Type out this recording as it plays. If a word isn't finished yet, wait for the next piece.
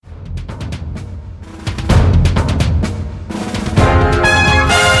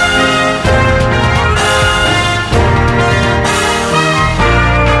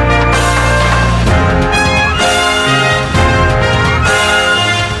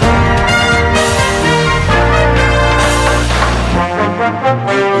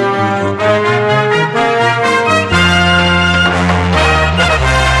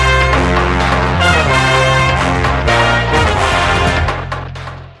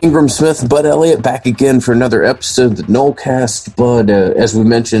Ingram Smith, Bud Elliott, back again for another episode of the Nolecast. Bud, as we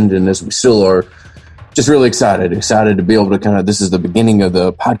mentioned, and as we still are, just really excited to be able to this is the beginning of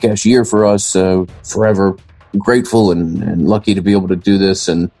the podcast year for us. Forever grateful and lucky to be able to do this.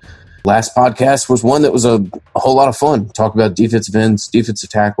 And last podcast was one that was a whole lot of fun. Talk about defensive ends, defensive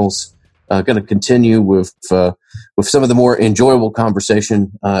tackles. Going to continue with some of the more enjoyable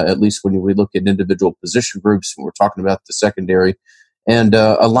conversation, at least when we look at individual position groups. When we're talking about the secondary. And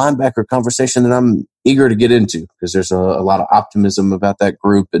a linebacker conversation that I'm eager to get into because there's a lot of optimism about that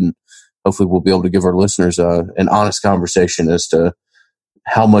group, and hopefully we'll be able to give our listeners an honest conversation as to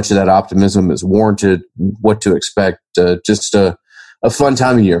how much of that optimism is warranted, what to expect. Just a fun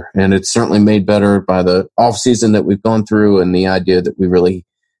time of year, and it's certainly made better by the off season that we've gone through and the idea that we really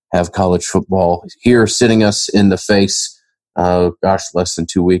have college football here sitting us in the face. Less than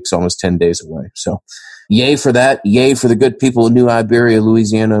 2 weeks, almost 10 days away. So yay for that. Yay for the good people of New Iberia,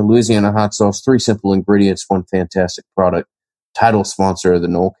 Louisiana. Louisiana hot sauce, 3 simple ingredients, 1 fantastic product. Title sponsor of the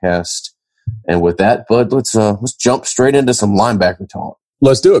Nolecast. And with that, Bud, let's jump straight into some linebacker talk.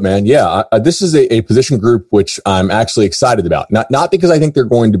 Let's do it, man. Yeah, this is a position group which I'm actually excited about. Not because I think they're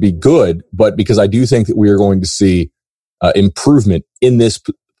going to be good, but because I do think that we are going to see improvement in this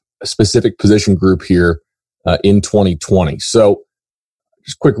specific position group here in 2020. So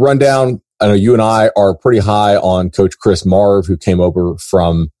just quick rundown. I know you and I are pretty high on Coach Chris Marve, who came over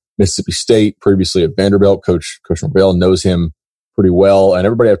from Mississippi State, previously at Vanderbilt. Coach Norvell knows him pretty well. And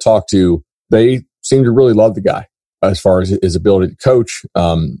everybody I've talked to, they seem to really love the guy as far as his ability to coach.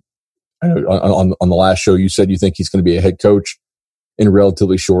 I know on the last show, you said you think he's going to be a head coach in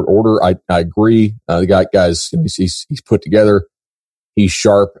relatively short order. I agree. The guy's, he's put together. He's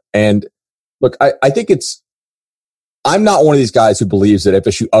sharp. And look, I think I'm not one of these guys who believes that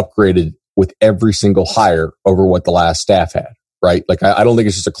FSU upgraded with every single hire over what the last staff had, right? Like, I don't think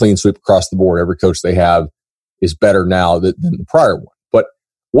it's just a clean sweep across the board. Every coach they have is better now than the prior one. But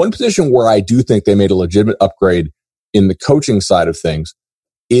one position where I do think they made a legitimate upgrade in the coaching side of things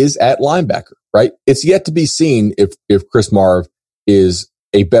is at linebacker, right? It's yet to be seen if Chris Marve is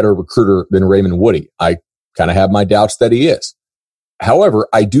a better recruiter than Raymond Woody. I kind of have my doubts that he is. However,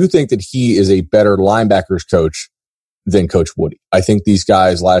 I do think that he is a better linebackers coach than Coach Woody. I think these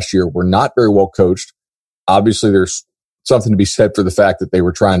guys last year were not very well coached. Obviously, there's something to be said for the fact that they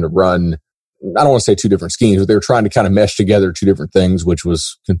were trying to run, I don't want to say 2 different schemes, but they were trying to kind of mesh together 2 different things, which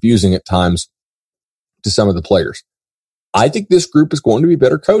was confusing at times to some of the players. I think this group is going to be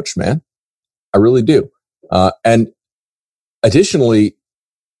better coached, man. I really do. And additionally,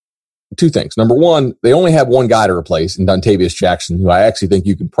 2 things. Number one, they only have 1 guy to replace in Dontavius Jackson, who I actually think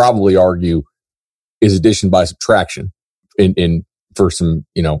you can probably argue is addition by subtraction for some,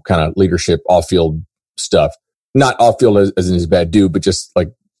 kind of leadership off-field stuff. Not off-field as in his bad dude, but just like,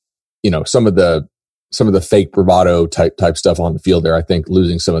 some of the fake bravado type stuff on the field there. I think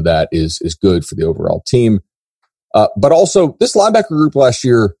losing some of that is good for the overall team. But also, this linebacker group last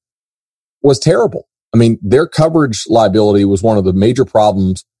year was terrible. I mean, their coverage liability was one of the major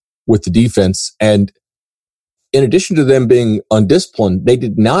problems with the defense. And in addition to them being undisciplined, they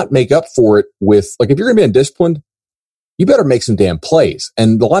did not make up for it with, like, if you're going to be undisciplined, you better make some damn plays.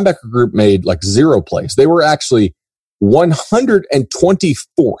 And the linebacker group made like 0 plays. They were actually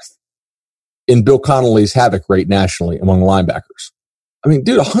 124th in Bill Connolly's havoc rate nationally among linebackers. I mean,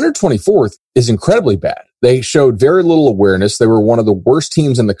 dude, 124th is incredibly bad. They showed very little awareness. They were one of the worst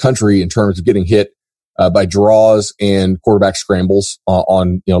teams in the country in terms of getting hit by draws and quarterback scrambles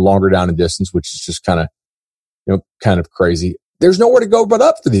on longer down and distance, which is just kind of crazy. There's nowhere to go but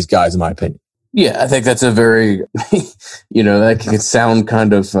up for these guys, in my opinion. Yeah, I think that's a very, that can sound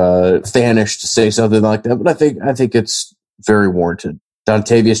kind of fanish to say something like that, but I think it's very warranted.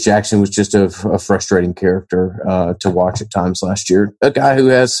 Dontavius Jackson was just a frustrating character to watch at times last year. A guy who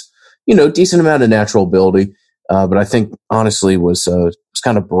has, decent amount of natural ability, but I think honestly was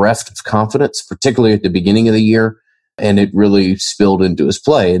kind of bereft of confidence, particularly at the beginning of the year, and it really spilled into his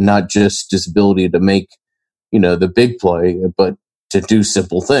play, and not just his ability to make, the big play, but to do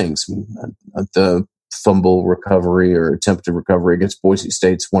simple things. The fumble recovery or attempted recovery against Boise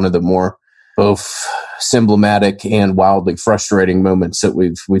State's one of the more both symptomatic and wildly frustrating moments that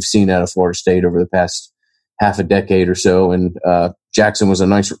we've seen out of Florida State over the past half a decade or so. And Jackson was a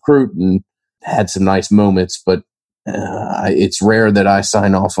nice recruit and had some nice moments, but it's rare that I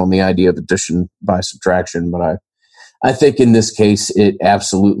sign off on the idea of addition by subtraction, but I think in this case, it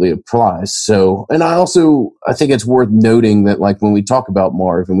absolutely applies. So, and I think it's worth noting that, like, when we talk about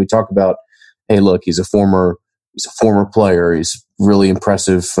Marv and we talk about, hey, look, he's a former player. He's really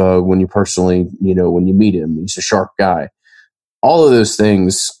impressive when you personally, when you meet him. He's a sharp guy. all of those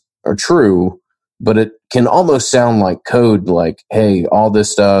things are true, but it can almost sound like code, like, hey, all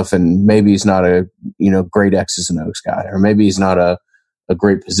this stuff, and maybe he's not a, great X's and O's guy, or maybe he's not a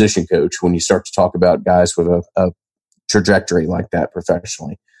great position coach when you start to talk about guys with a trajectory like that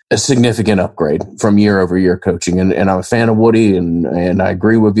professionally. A significant upgrade from year over year coaching. And I'm a fan of Woody, and I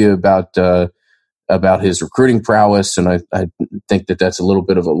agree with you about his recruiting prowess. And I think that that's a little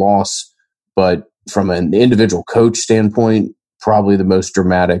bit of a loss, but from an individual coach standpoint, probably the most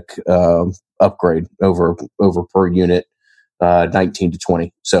dramatic upgrade over per unit, 19 to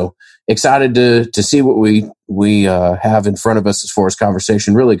 20. So excited to see what we have in front of us as far as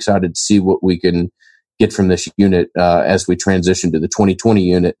conversation. Really excited to see what we can get from this unit as we transition to the 2020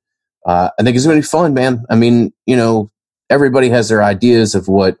 unit. I think it's going to be fun, man. I mean, everybody has their ideas of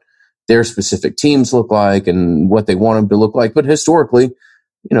what their specific teams look like and what they want them to look like. But historically,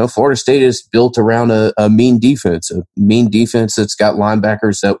 Florida State is built around a mean defense that's got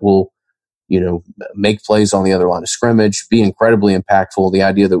linebackers that will, make plays on the other line of scrimmage, be incredibly impactful. The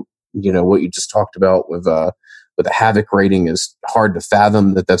idea that, what you just talked about with a havoc rating is hard to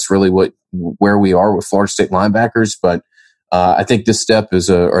fathom that's really where we are with Florida State linebackers. But I think this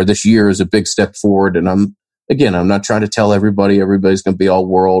year is a big step forward. And I'm not trying to tell everybody's going to be all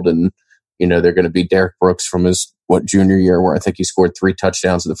world and, they're going to be Derek Brooks from his junior year, where I think he scored 3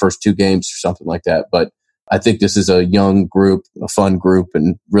 touchdowns in the first 2 games or something like that. But I think this is a young group, a fun group,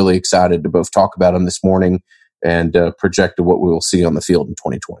 and really excited to both talk about them this morning and project to what we will see on the field in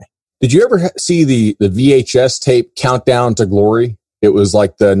 2020. Did you ever see the VHS tape Countdown to Glory? It was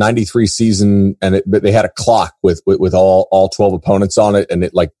like the 93 season, and but they had a clock with all 12 opponents on it, and they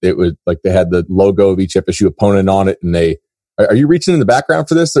had the logo of each FSU opponent on it. And are you reaching in the background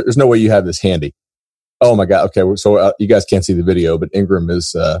for this? There's no way you have this handy. Oh my God. Okay. So you guys can't see the video, but Ingram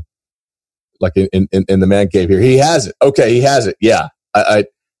is like in the man cave here. He has it. Okay. He has it. Yeah.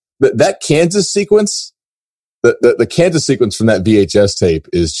 That Kansas sequence, the Kansas sequence from that VHS tape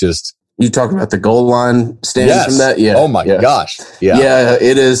is just. You talking about the goal line stand from that? Yeah. Oh my gosh. Yeah. Yeah.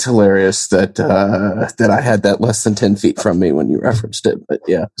 It is hilarious that I had that less than 10 feet from me when you referenced it, but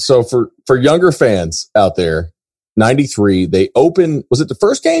yeah. So for younger fans out there, 93, they opened, was it the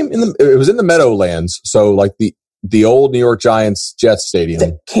first game? It was in the Meadowlands. So like the old New York Giants Jets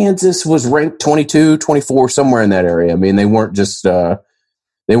stadium. Kansas was ranked 22, 24, somewhere in that area. I mean, they weren't just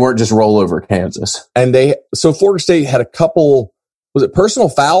rollover Kansas. And so Florida State had a couple, was it personal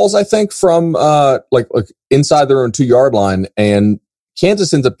fouls, I think, from like inside their own 2-yard line. And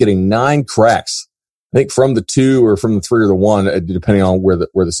Kansas ends up getting 9 cracks, I think from the 2 or from the 3 or the 1, depending on where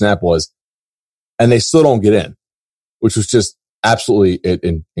the snap was. And they still don't get in, which was just absolutely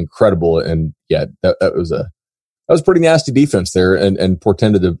incredible. And yeah, that was pretty nasty defense there and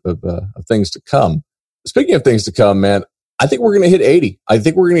portended of things to come. Speaking of things to come, man, I think we're going to hit 80. I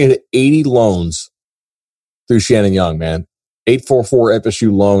think we're going to hit 80 loans through Shannon Young, man. 844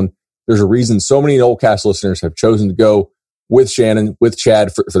 FSU loan. There's a reason so many Nolecast listeners have chosen to go with Shannon, with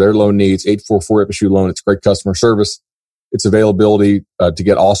Chad for their loan needs. 844 FSU loan. It's great customer service. It's availability to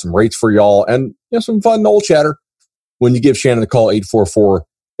get awesome rates for y'all and some fun Nole chatter. When you give Shannon a call, 844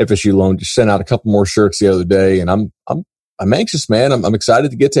 FSU loan, just sent out a couple more shirts the other day, and I'm anxious, man. I'm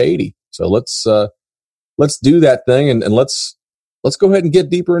excited to get to 80. So let's do that thing and let's go ahead and get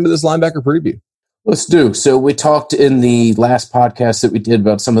deeper into this linebacker preview. Let's do. So we talked in the last podcast that we did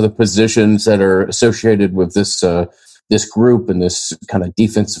about some of the positions that are associated with this group and this kind of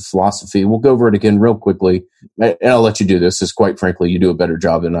defensive philosophy. We'll go over it again real quickly, and I'll let you do this, as quite frankly, you do a better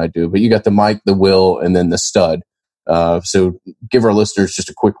job than I do. But you got the Mike, the Will, and then the Stud. So give our listeners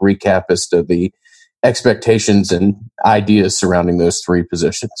just a quick recap as to the expectations and ideas surrounding those 3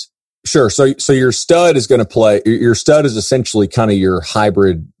 positions. Sure. So your stud is going to play. Your stud is essentially kind of your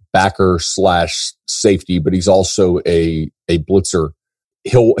hybrid backer / safety, but he's also a blitzer.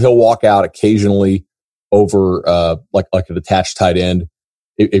 He'll walk out occasionally over like an attached tight end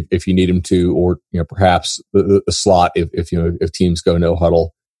if you need him to, or perhaps the slot if teams go no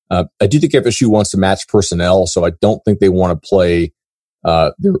huddle. I do think FSU wants to match personnel, so I don't think they want to play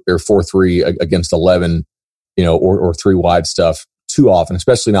their 4-3 against 11, or 3 wide stuff too often,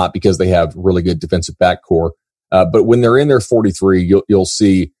 especially not because they have really good defensive back core. But when they're in their 43, you'll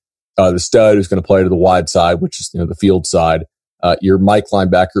see the stud who's going to play to the wide side, which is the field side. Your Mike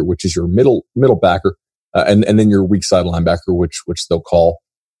linebacker, which is your middle backer, and then your weak side linebacker, which they'll call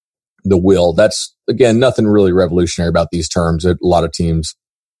the Will. That's again nothing really revolutionary about these terms. A lot of teams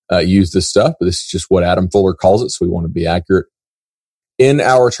use this stuff, but this is just what Adam Fuller calls it. So we want to be accurate in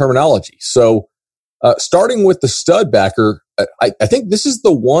our terminology. So starting with the stud backer, I think this is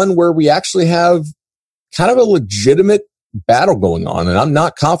the one where we actually have kind of a legitimate battle going on, and I'm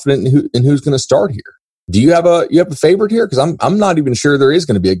not confident in who's going to start here. Do you have a favorite here? Because I'm not even sure there is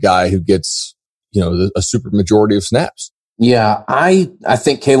going to be a guy who gets a super majority of snaps. Yeah, I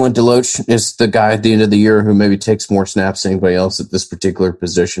think Kalen DeLoach is the guy at the end of the year who maybe takes more snaps than anybody else at this particular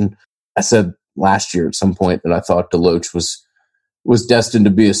position. I said last year at some point that I thought DeLoach was destined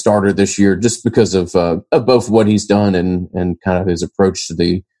to be a starter this year just because of both what he's done and kind of his approach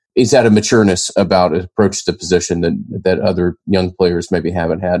to he's had a matureness about his approach to the position that other young players maybe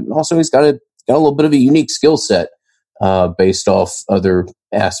haven't had. And also he's got a little bit of a unique skill set based off other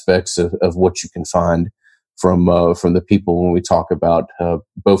aspects of what you can find from the people when we talk about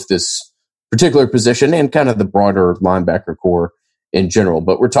both this particular position and kind of the broader linebacker core in general.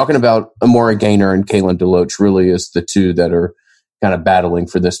 But we're talking about Amari Gaynor and Kalen DeLoach really is the two that are kind of battling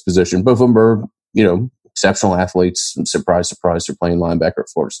for this position. Both of them are, exceptional athletes. Surprise, surprise, they're playing linebacker at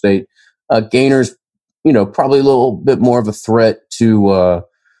Florida State. Gaynor's, probably a little bit more of a threat to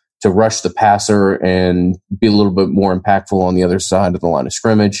rush the passer and be a little bit more impactful on the other side of the line of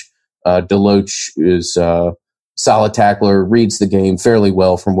scrimmage. DeLoach is a solid tackler, reads the game fairly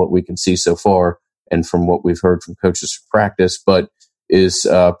well from what we can see so far and from what we've heard from coaches for practice, but is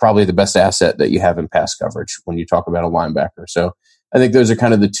probably the best asset that you have in pass coverage when you talk about a linebacker. So I think those are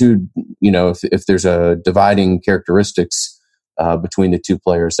kind of the two, if there's a dividing characteristics between the two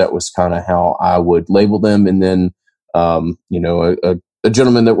players, that was kind of how I would label them. And then, a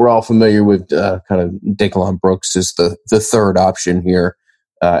gentleman that we're all familiar with, kind of Daquan Brooks, is the third option here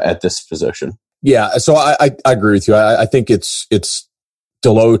at this position. Yeah, so I agree with you. I think it's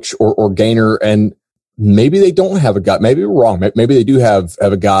DeLoach or Gaynor, and maybe they don't have a guy. Maybe we're wrong. Maybe they do have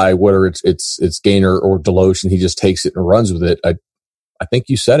a guy, whether it's Gaynor or DeLoach, and he just takes it and runs with it. I think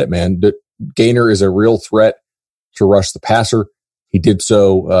you said it, man. Gaynor is a real threat to rush the passer. He did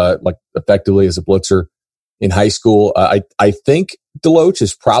so effectively as a blitzer in high school. I think DeLoach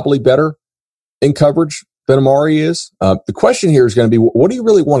is probably better in coverage than Amari is. The question here is going to be, what do you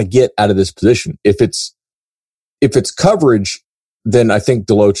really want to get out of this position? If it's coverage, then I think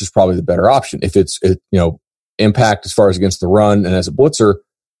DeLoach is probably the better option. If it's impact as far as against the run and as a blitzer,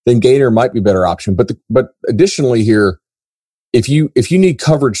 then Gaynor might be a better option. But additionally here, if you need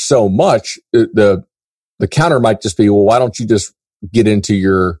coverage so much, the counter might just be, well, why don't you just get in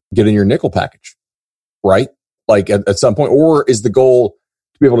your nickel package, right? Like at some point, or is the goal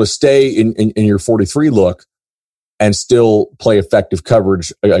to be able to stay in your 43 look and still play effective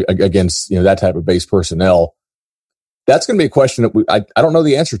coverage against that type of base personnel? That's going to be a question that I don't know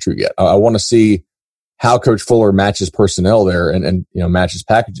the answer to yet. I want to see how Coach Fuller matches personnel there and matches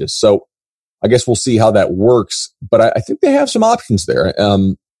packages. So I guess we'll see how that works. But I think they have some options there.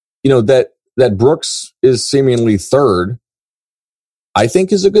 That Brooks is seemingly third, I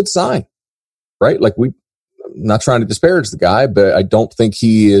think is a good sign, right? Like I'm not trying to disparage the guy, but I don't think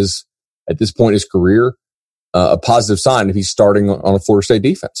he is at this point in his career a positive sign if he's starting on a Florida State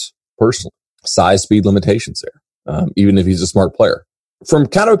defense. Personally, size, speed limitations there. Even if he's a smart player. From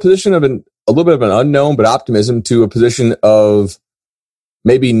kind of a position of a little bit of an unknown, but optimism, to a position of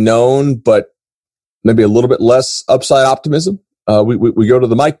maybe known, but maybe a little bit less upside optimism. We go to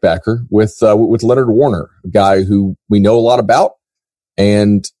the Mike backer with Leonard Warner, a guy who we know a lot about,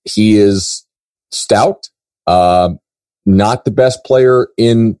 and he is stout, not the best player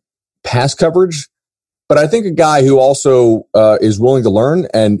in pass coverage, but I think a guy who also is willing to learn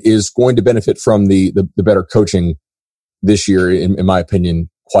and is going to benefit from the better coaching this year, in my opinion,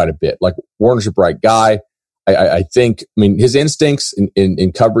 quite a bit. Like, Warner's a bright guy. I think, his instincts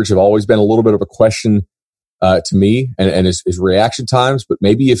in coverage have always been a little bit of a question to me, and his reaction times, but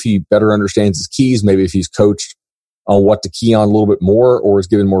maybe if he better understands his keys, maybe if he's coached on what to key on a little bit more or is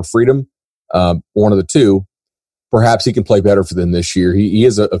given more freedom, one of the two, perhaps he can play better for them this year. He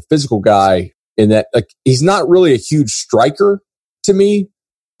is a physical guy in that, like, he's not really a huge striker to me,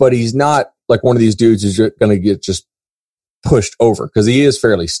 but he's not like one of these dudes who's going to get just pushed over, because he is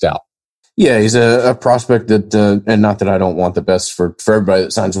fairly stout. Yeah, he's a prospect that, and not that I don't want the best for everybody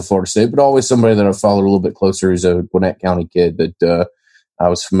that signs with Florida State, but always somebody that I've followed a little bit closer. He's a Gwinnett County kid that I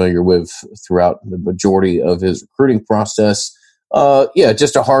was familiar with throughout the majority of his recruiting process.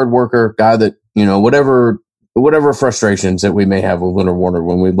 Just a hard worker, guy that, whatever frustrations that we may have with Leonard Warner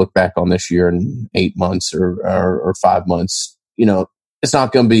when we look back on this year in 8 months or 5 months, it's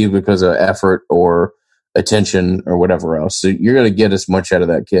not going to be because of effort or attention or whatever else. So you're going to get as much out of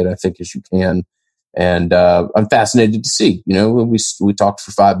that kid, I think, as you can. And I'm fascinated to see, we talked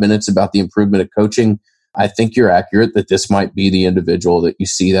for 5 minutes about the improvement of coaching. I think you're accurate that this might be the individual that you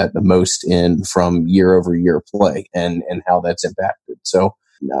see that the most in from year over year play and how that's impacted. So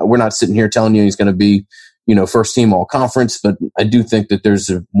we're not sitting here telling you he's going to be, first team all conference, but I do think that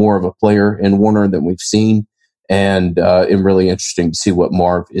there's more of a player in Warner than we've seen. And it's really interesting to see what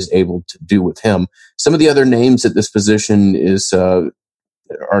Marv is able to do with him. Some of the other names at this position is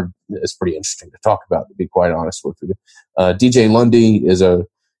pretty interesting to talk about, to be quite honest with you. DJ Lundy is a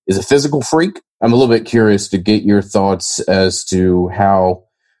physical freak. I'm a little bit curious to get your thoughts as to how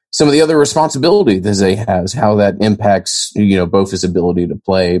some of the other responsibility that Zay has, how that impacts, both his ability to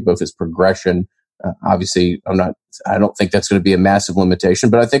play, both his progression. Obviously, I don't think that's going to be a massive limitation,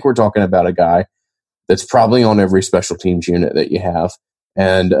 but I think we're talking about a guy that's probably on every special teams unit that you have,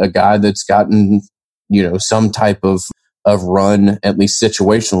 and a guy that's gotten, some type of run, at least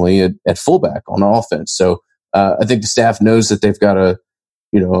situationally, at fullback on offense. So I think the staff knows that they've got a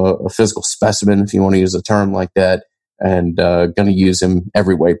physical specimen, if you want to use a term like that, and going to use him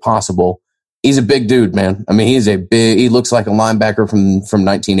every way possible. He's a big dude, man. I mean, he looks like a linebacker from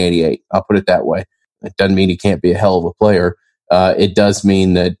 1988. I'll put it that way. It doesn't mean he can't be a hell of a player. It does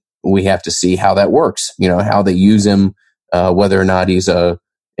mean that we have to see how that works, how they use him, whether or not he's an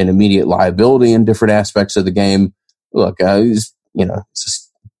immediate liability in different aspects of the game. Look, he's a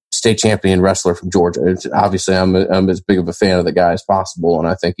state champion wrestler from Georgia. Obviously, I'm as big of a fan of the guy as possible, and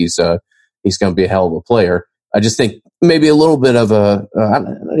I think he's going to be a hell of a player. I just think maybe a little bit of I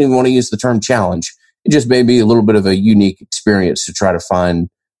don't even want to use the term challenge. It just may be a little bit of a unique experience to try to find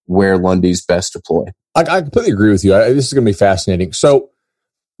where Lundy's best deploy. I completely agree with you. This is going to be fascinating. So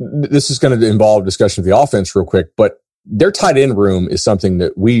this is going to involve discussion of the offense real quick, but their tight end room is something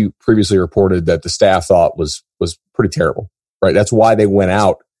that we previously reported that the staff thought was pretty terrible, right? That's why they went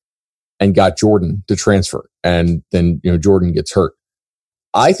out and got Jordan to transfer, and then Jordan gets hurt.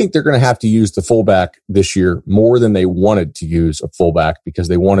 I think they're going to have to use the fullback this year more than they wanted to use a fullback, because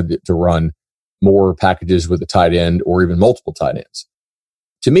they wanted it to run more packages with a tight end or even multiple tight ends.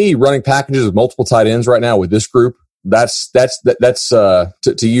 To me, running packages with multiple tight ends right now with this group, that's to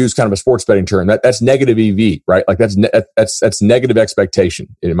use kind of a sports betting term, that's negative EV, right? Like that's negative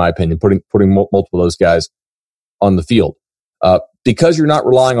expectation, in my opinion, putting multiple of those guys on the field. Because you're not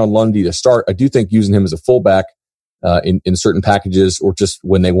relying on Lundy to start, I do think using him as a fullback in certain packages, or just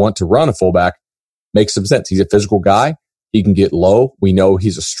when they want to run a fullback, makes some sense. He's a physical guy. He can get low. We know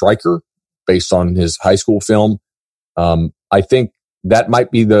he's a striker based on his high school film. I think that might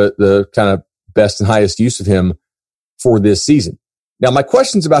be the kind of best and highest use of him for this season. Now, my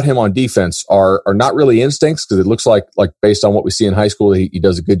questions about him on defense are not really instincts, because it looks like based on what we see in high school, he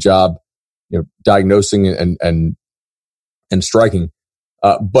does a good job, diagnosing and striking.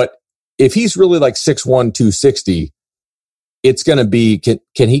 But if he's really like 6'1", 260, it's going to be, can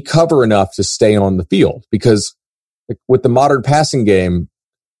he cover enough to stay on the field? Because with the modern passing game,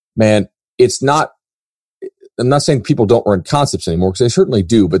 man, it's not, I'm not saying people don't run concepts anymore, because they certainly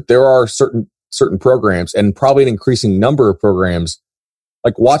do, but there are certain programs, and probably an increasing number of programs,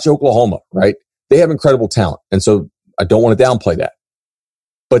 like watch Oklahoma, right? They have incredible talent. And so I don't want to downplay that.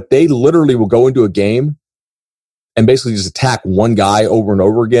 But they literally will go into a game and basically just attack one guy over and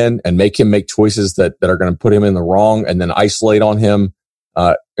over again and make him make choices that are going to put him in the wrong, and then isolate on him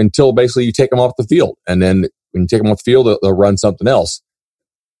until basically you take him off the field. And then when you take him off the field, they'll run something else.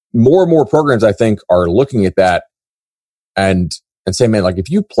 More and more programs, I think, are looking at that and say, man, like if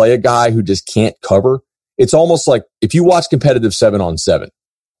you play a guy who just can't cover, it's almost like if you watch competitive 7-on-7,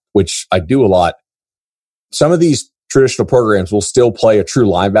 which I do a lot, some of these traditional programs will still play a true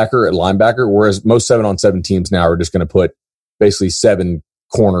linebacker at linebacker, whereas most 7-on-7 teams now are just going to put basically 7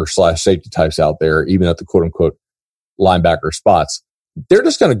 corner/safety types out there, even at the quote unquote linebacker spots. They're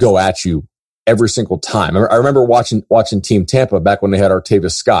just going to go at you every single time. I remember watching Team Tampa back when they had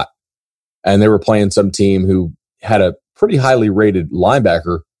Artavis Scott, and they were playing some team who had a pretty highly rated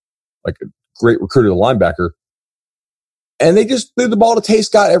linebacker, like a great recruited linebacker. And they just threw the ball to Tay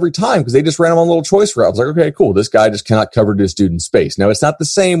Scott every time, because they just ran him on a little choice route. I was like, okay, cool. This guy just cannot cover this dude in space. Now, it's not the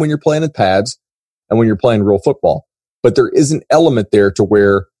same when you're playing with pads and when you're playing real football, but there is an element there to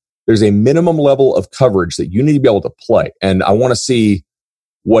where there's a minimum level of coverage that you need to be able to play. And I want to see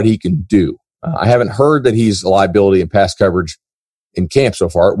what he can do. I haven't heard that he's a liability in pass coverage in camp so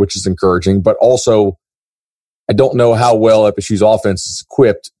far, which is encouraging, but also I don't know how well FSU's offense is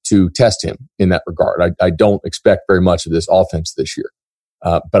equipped to test him in that regard. I don't expect very much of this offense this year.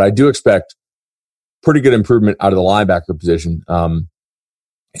 But I do expect pretty good improvement out of the linebacker position. And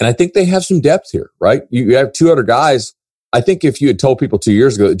I think they have some depth here, right? You have 2 other guys. I think if you had told people 2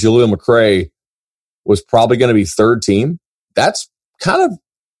 years ago that Jaleel McRae was probably going to be third team, that's kind of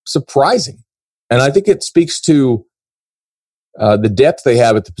surprising. And I think it speaks to the depth they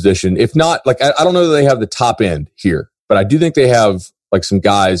have at the position. If not, like, I don't know that they have the top end here, but I do think they have like some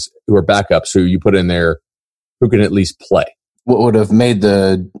guys who are backups who you put in there who can at least play. What would have made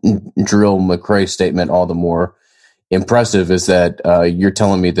the Drill McCray statement all the more impressive is that you're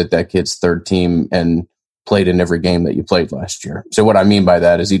telling me that kid's third team and played in every game that you played last year. So what I mean by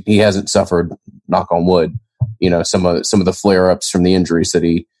that is he hasn't suffered, knock on wood, some of the flare-ups from the injuries that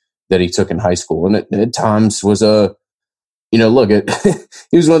he took in high school. And at times was he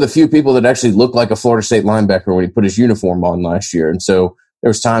was one of the few people that actually looked like a Florida State linebacker when he put his uniform on last year. And so there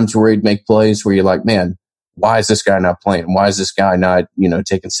was times where he'd make plays where you're like, man, why is this guy not playing? Why is this guy not,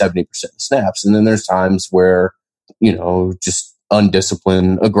 taking 70% of snaps? And then there's times where, just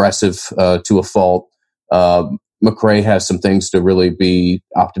undisciplined, aggressive to a fault. McCray has some things to really be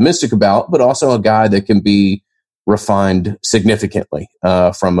optimistic about, but also a guy that can be refined significantly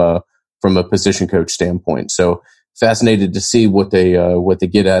from a position coach standpoint. So fascinated to see what they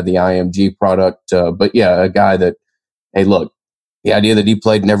get out of the IMG product. But yeah, a guy that, hey, look, the idea that he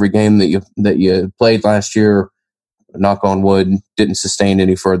played in every game that you played last year, knock on wood, didn't sustain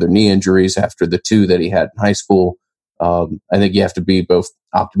any further knee injuries after the 2 that he had in high school. I think you have to be both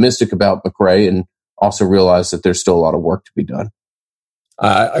optimistic about McCray and also realize that there's still a lot of work to be done.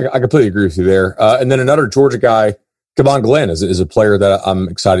 I completely agree with you there. And then another Georgia guy, Kevon Glenn, is a player that I'm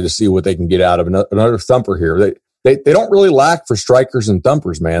excited to see what they can get out of. Another thumper here. They don't really lack for strikers and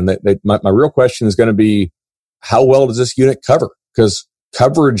thumpers, man. My real question is going to be, how well does this unit cover? Because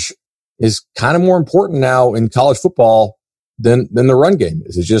coverage is kind of more important now in college football than the run game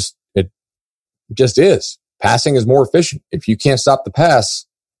is. It just is. Passing is more efficient. If you can't stop the pass,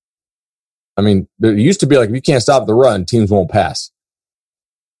 I mean, there used to be like, if you can't stop the run, teams won't pass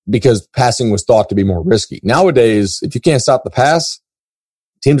because passing was thought to be more risky. Nowadays, if you can't stop the pass,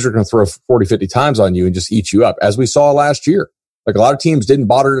 teams are going to throw 40, 50 times on you and just eat you up, as we saw last year. Like, a lot of teams didn't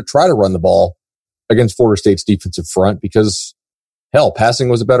bother to try to run the ball against Florida State's defensive front because, hell, passing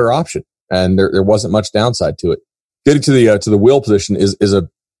was a better option and there wasn't much downside to it. Getting to the wheel position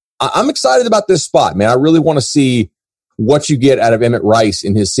I'm excited about this spot, man. I really want to see what you get out of Emmett Rice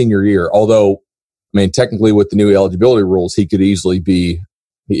in his senior year. Although, I mean, technically with the new eligibility rules, he could easily be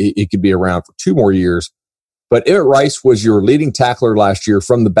around for 2 more years. But Emmett Rice was your leading tackler last year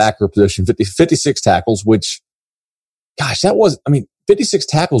from the backer position, 56 tackles, which, gosh, 56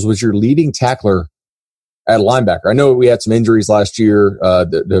 tackles was your leading tackler at linebacker. I know we had some injuries last year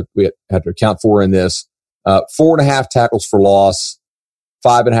that we had to account for in this. 4.5 tackles for loss,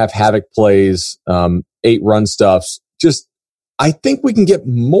 5.5 havoc plays, 8 run stuffs. I think we can get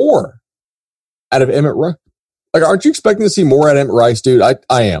more out of Emmett Rice. Like, aren't you expecting to see more out of Emmett Rice, dude?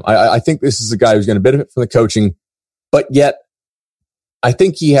 I am. I think this is a guy who's going to benefit from the coaching, but yet I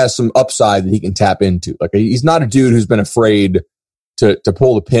think he has some upside that he can tap into. Like, he's not a dude who's been afraid to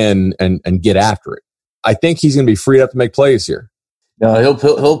pull the pin and get after it. I think he's going to be freed up to make plays here. No,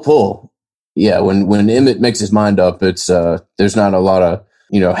 he'll pull. Yeah, when Emmett makes his mind up, it's there's not a lot of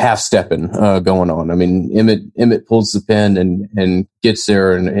half stepping going on. I mean, Emmett pulls the pin and gets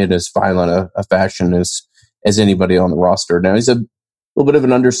there in as violent a fashion as anybody on the roster. Now, he's a little bit of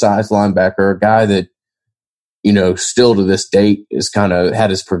an undersized linebacker, a guy that still to this date is kind of had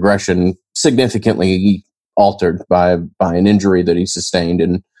his progression significantly altered by an injury that he sustained,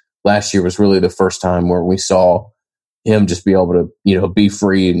 and last year was really the first time where we saw him just be able to be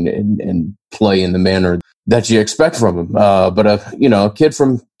free and play in the manner that you expect from him. But a kid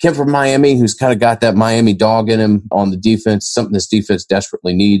from Miami who's kind of got that Miami dog in him on the defense, something this defense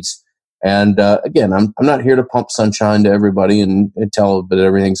desperately needs. And again, I'm not here to pump sunshine to everybody and tell that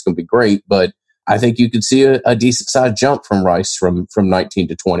everything's going to be great, but I think you could see a decent sized jump from Rice from 19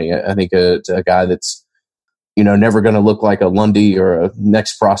 to 20. I think it's a guy that's never going to look like a Lundy or a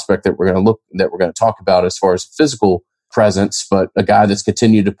next prospect that we're going to talk about as far as physical presence, but a guy that's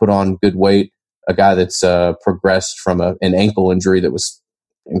continued to put on good weight, a guy that's progressed from an ankle injury that was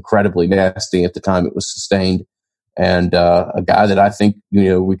incredibly nasty at the time it was sustained, and a guy that I think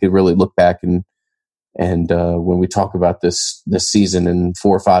we could really look back and when we talk about this season in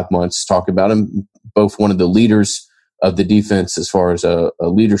 4 or 5 months, talk about him both one of the leaders of the defense as far as a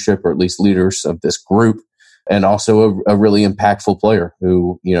leadership, or at least leaders of this group, and also a really impactful player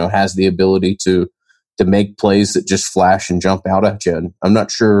who has the ability to make plays that just flash and jump out at you. And I'm not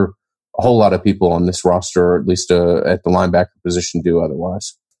sure a whole lot of people on this roster, or at least at the linebacker position, do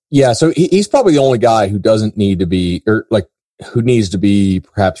otherwise. Yeah, so he's probably the only guy who doesn't need to be, or like who needs to be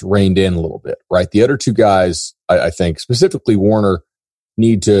perhaps reined in a little bit, right? The other 2 guys, I think, specifically Warner,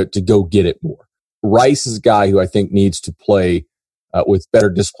 need to go get it more. Rice is a guy who I think needs to play with better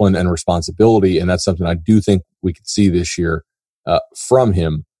discipline and responsibility, and that's something I do think we could see this year from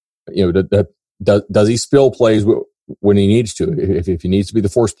him. Does he spill plays when he needs to? If he needs to be the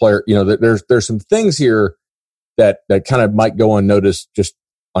force player, there's some things here that kind of might go unnoticed just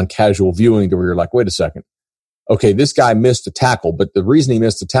on casual viewing, to where you're like, wait a second. Okay, this guy missed a tackle, but the reason he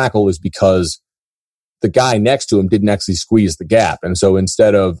missed a tackle is because the guy next to him didn't actually squeeze the gap. And so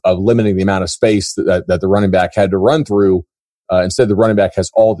instead of limiting the amount of space that the running back had to run through, instead the running back has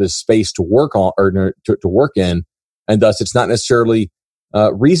all this space to work on, or to work in. And thus it's not necessarily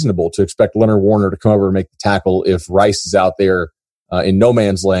reasonable to expect Leonard Warner to come over and make the tackle if Rice is out there in no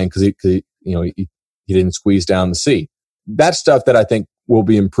man's land because he didn't squeeze down the C. That's stuff that I think will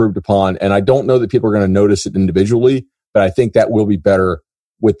be improved upon. And I don't know that people are going to notice it individually, but I think that will be better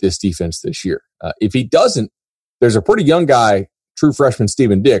with this defense this year. If he doesn't, there's a pretty young guy, true freshman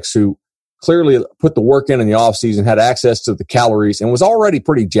Steven Dix, who clearly put the work in the offseason, had access to the calories, and was already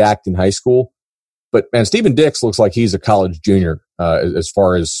pretty jacked in high school. But man, Steven Dix looks like he's a college junior as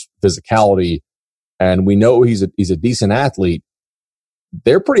far as physicality, and we know he's a decent athlete.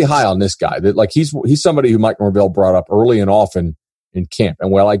 They're pretty high on this guy. That like he's somebody who Mike Norvell brought up early and often in camp.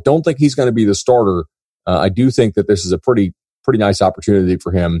 And while I don't think he's going to be the starter, I do think that this is a pretty nice opportunity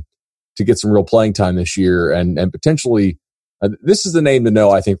for him to get some real playing time this year, and potentially this is the name to know,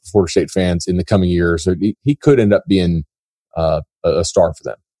 I think, for Florida State fans in the coming years. So he could end up being a star for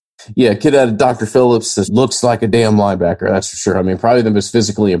them. Yeah, kid out of Dr. Phillips looks like a damn linebacker, that's for sure. I mean, probably the most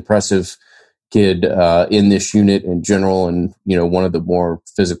physically impressive kid in this unit in general, and one of the more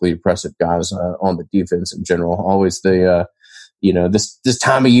physically impressive guys on the defense in general. Always the this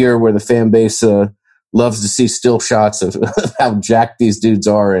time of year where the fan base loves to see still shots of how jacked these dudes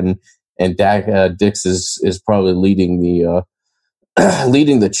are, and Dix is probably leading the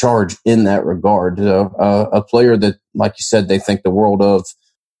charge in that regard. A player that, like you said, they think the world of.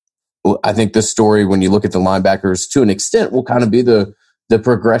 I think this story, when you look at the linebackers, to an extent, will kind of be the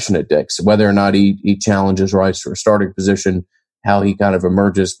progression at Dix, whether or not he challenges Rice for a starting position, how he kind of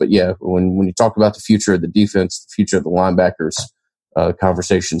emerges. But yeah, when you talk about the future of the defense, the future of the linebackers,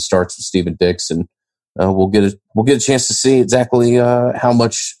 conversation starts with Steven Dix, and we'll get a chance to see exactly how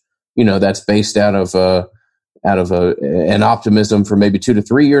much that's based out of an optimism for maybe 2 to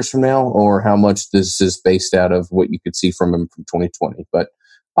 3 years from now, or how much this is based out of what you could see from him from 2020. But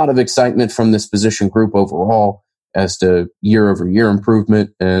a lot of excitement from this position group overall as to year-over-year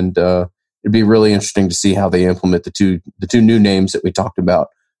improvement, and it'd be really interesting to see how they implement the two new names that we talked about,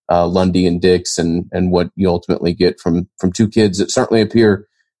 Lundy and Dix, and what you ultimately get from two kids that certainly appear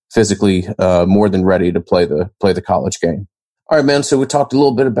physically more than ready to play the college game. All right, man. So we talked a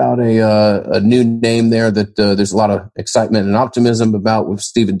little bit about a new name there that there's a lot of excitement and optimism about with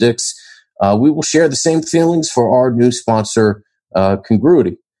Steven Dix. We will share the same feelings for our new sponsor,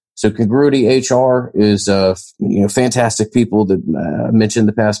 Congruity. So Congruity HR is fantastic people that I mentioned in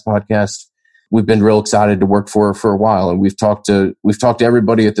the past podcast. We've been real excited to work for a while, and we've talked to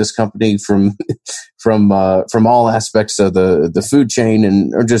everybody at this company from all aspects of the food chain,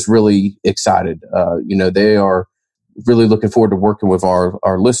 and are just really excited. They are really looking forward to working with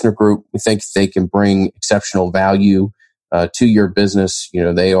our listener group. We think they can bring exceptional value to your business.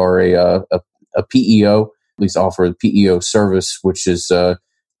 They are a PEO, at least offer a PEO service, which is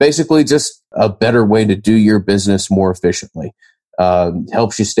basically just a better way to do your business more efficiently.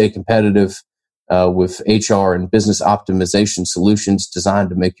 Helps you stay competitive with HR and business optimization solutions designed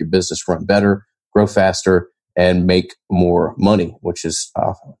to make your business run better, grow faster, and make more money, which is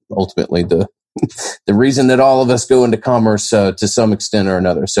ultimately the reason that all of us go into commerce to some extent or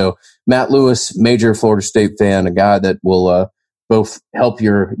another. So Matt Lewis, major Florida State fan, a guy that will both help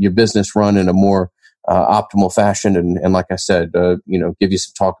your business run in a more optimal fashion, and like I said, give you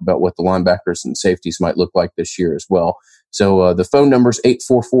some talk about what the linebackers and safeties might look like this year as well. So the phone number is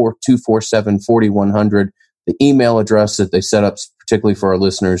 844-247-4100. The email address that they set up particularly for our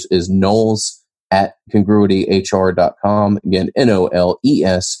listeners is Noles@congruityhr.com. Again,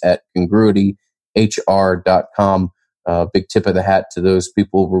 NOLES @congruityhr.com. Big tip of the hat to those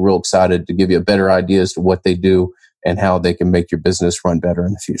people. We're real excited to give you a better idea as to what they do and how they can make your business run better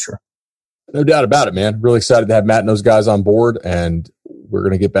in the future. No doubt about it, man. Really excited to have Matt and those guys on board, and we're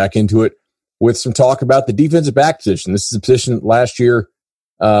going to get back into it with some talk about the defensive back position. This is a position that last year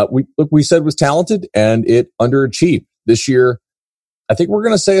we said was talented, and it underachieved. This year, I think we're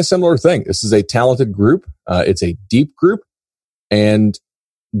going to say a similar thing. This is a talented group. It's a deep group, and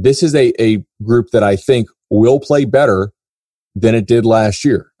this is a group that I think will play better than it did last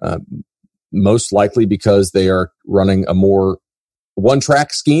year. Most likely because they are running a more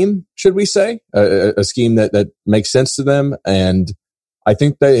one-track scheme, should we say, a scheme that makes sense to them. And I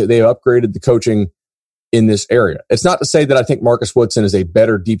think they upgraded the coaching in this area. It's not to say that I think Marcus Woodson is a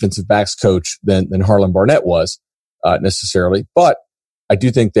better defensive backs coach than Harlan Barnett was necessarily, but I do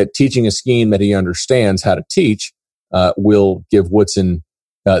think that teaching a scheme that he understands how to teach will give Woodson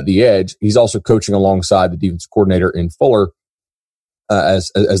the edge. He's also coaching alongside the defense coordinator in Fuller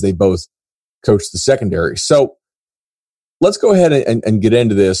as they both coach the secondary. So let's go ahead and get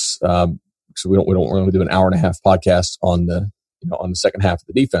into this. So we don't really do an hour and a half podcast on the second half of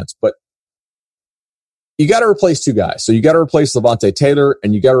the defense, but you got to replace two guys. So you got to replace Levante Taylor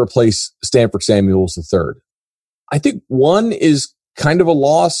and you got to replace Stanford Samuels III. I think one is kind of a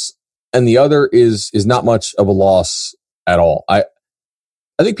loss and the other is not much of a loss at all. I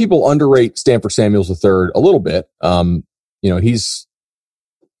think people underrate Stanford Samuels III a little bit. He's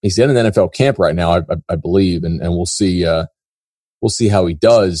in an NFL camp right now, I believe, and we'll see how he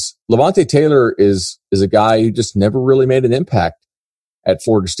does. Levante Taylor is a guy who just never really made an impact at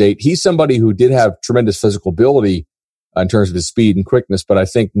Florida State. He's somebody who did have tremendous physical ability in terms of his speed and quickness, but I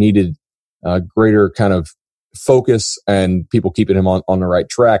think needed greater kind of focus and people keeping him on the right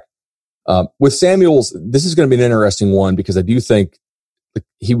track. With Samuels, this is going to be an interesting one because I do think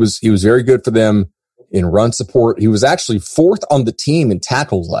he was very good for them in run support. He was actually fourth on the team in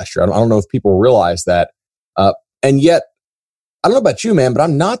tackles last year. I don't know if people realize that. And yet, I don't know about you, man, but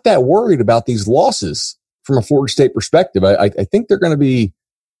I'm not that worried about these losses from a Florida State perspective. I think they're going to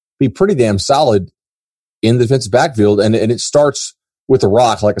be pretty damn solid in the defensive backfield, and it starts with a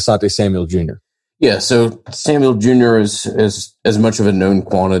rock like Asante Samuel Jr. Yeah, so Samuel Jr. is as much of a known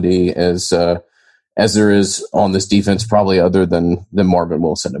quantity as there is on this defense, probably other than Marvin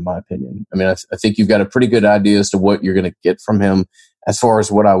Wilson, in my opinion. I mean, I think you've got a pretty good idea as to what you're going to get from him as far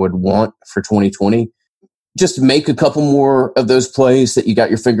as what I would want for 2020. Just make a couple more of those plays that you got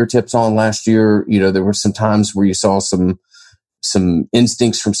your fingertips on last year. There were some times where you saw some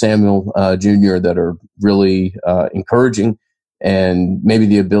instincts from Samuel Jr. that are really encouraging, and maybe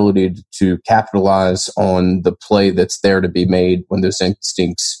the ability to capitalize on the play that's there to be made when those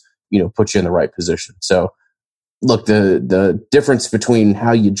instincts, put you in the right position. So look, the difference between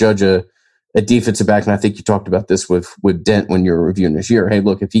how you judge a defensive back, and I think you talked about this with Dent when you were reviewing this year. Hey,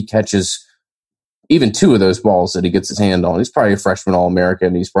 look, if he catches even two of those balls that he gets his hand on, he's probably a freshman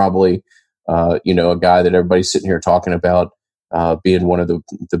All-American. He's probably, a guy that everybody's sitting here talking about being one of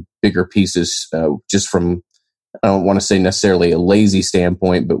the bigger pieces, just from, I don't want to say necessarily a lazy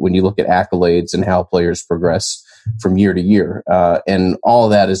standpoint, but when you look at accolades and how players progress from year to year. And all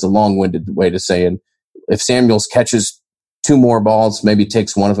of that is a long-winded way to saying if Samuels catches two more balls, maybe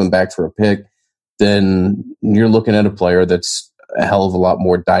takes one of them back for a pick, then you're looking at a player that's a hell of a lot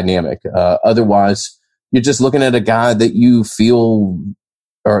more dynamic. Otherwise, you're just looking at a guy that you feel,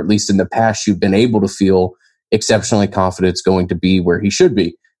 or at least in the past, you've been able to feel exceptionally confident is going to be where he should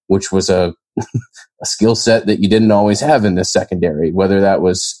be, which was a skill set that you didn't always have in this secondary, whether that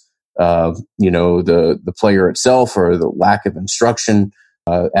was, the player itself or the lack of instruction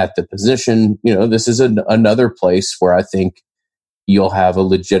at the position. This is another place where I think you'll have a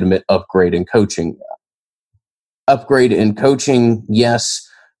legitimate upgrade in coaching. Upgrade in coaching, yes.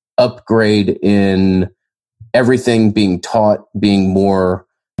 Upgrade in everything being taught, being more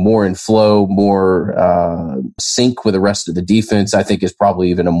in flow, more sync with the rest of the defense, I think is probably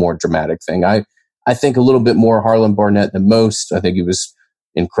even a more dramatic thing. I think a little bit more Harlan Barnett than most. I think he was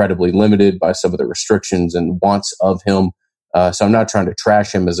incredibly limited by some of the restrictions and wants of him. So I'm not trying to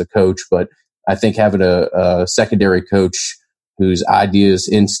trash him as a coach, but I think having a secondary coach whose ideas,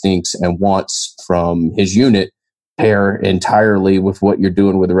 instincts, and wants from his unit pair entirely with what you're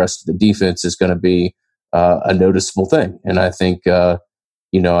doing with the rest of the defense is going to be a noticeable thing. And I think, I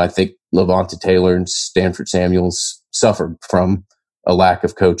think Levante Taylor and Stanford Samuels suffered from a lack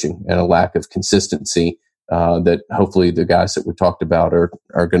of coaching and a lack of consistency that hopefully the guys that we talked about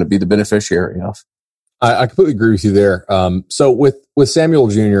are going to be the beneficiary of. I completely agree with you there. So with Samuel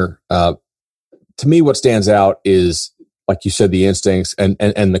Jr., to me, what stands out is, like you said, the instincts and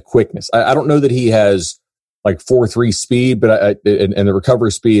the quickness. I don't know that he has like 4.3 speed, but and the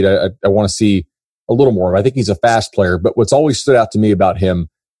recovery speed, I want to see a little more. I think he's a fast player, but what's always stood out to me about him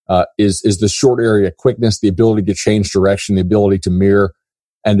is the short area quickness, the ability to change direction, the ability to mirror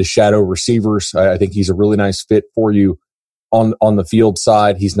and to shadow receivers. I think he's a really nice fit for you on the field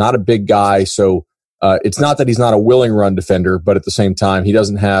side. He's not a big guy, so it's not that he's not a willing run defender, but at the same time, he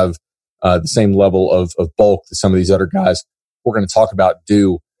doesn't have the same level of bulk that some of these other guys we're going to talk about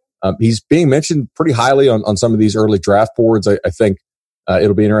do. He's being mentioned pretty highly on some of these early draft boards. I think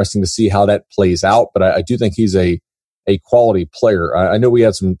it'll be interesting to see how that plays out, but I do think he's a quality player. I know we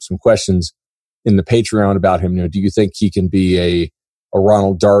had some questions in the Patreon about him. Do you think he can be a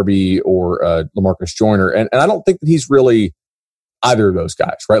Ronald Darby or LaMarcus Joyner? And I don't think that he's really either of those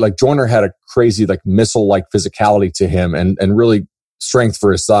guys, right? Like Joyner had a crazy like missile-like physicality to him and really strength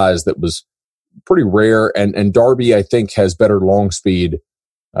for his size that was pretty rare. And Darby, I think, has better long speed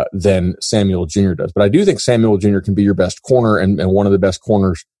than Samuel Jr. does. But I do think Samuel Jr. can be your best corner and one of the best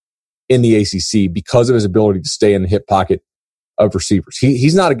corners in the ACC because of his ability to stay in the hip pocket of receivers.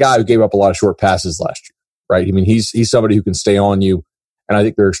 He's not a guy who gave up a lot of short passes last year, right? I mean, he's somebody who can stay on you, and I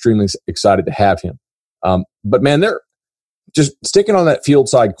think they're extremely excited to have him. But man, they're just sticking on that field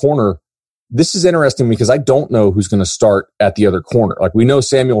side corner. This is interesting because I don't know who's going to start at the other corner. Like, we know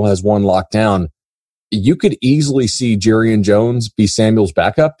Samuel has one locked down. You could easily see Jerrion Jones be Samuel's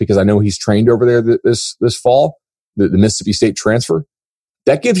backup because I know he's trained over there this fall, the Mississippi State transfer.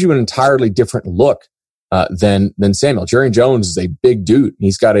 That gives you an entirely different look than Samuel. Jerrion Jones is a big dude.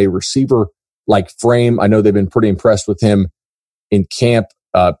 He's got a receiver-like frame. I know they've been pretty impressed with him in camp.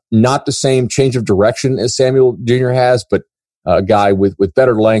 Not the same change of direction as Samuel Jr. has, but a guy with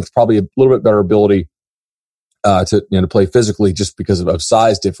better length, probably a little bit better ability to play physically just because of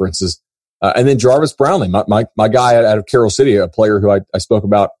size differences. And then Jarvis Brownlee, my guy out of Carroll City, a player who I spoke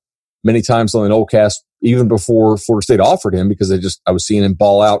about many times on the Nolecast, even before Florida State offered him, because I was seeing him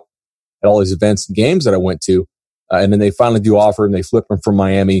ball out at all these events and games that I went to. And then they finally do offer him. They flip him from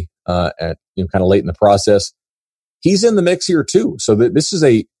Miami at kind of late in the process. He's in the mix here too. So this is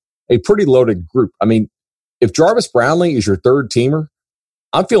a pretty loaded group. I mean, if Jarvis Brownlee is your third teamer,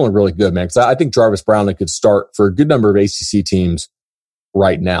 I'm feeling really good, man, because I think Jarvis Brownlee could start for a good number of ACC teams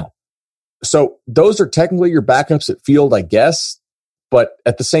right now. So those are technically your backups at field, I guess. But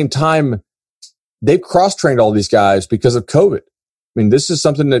at the same time, they've cross-trained all these guys because of COVID. I mean, this is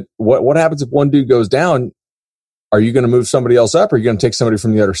something that what happens if one dude goes down? Are you going to move somebody else up, or are you going to take somebody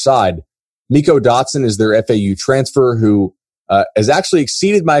from the other side? Miko Dotson is their FAU transfer who has actually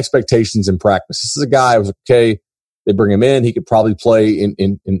exceeded my expectations in practice. This is a guy I was okay. They bring him in. He could probably play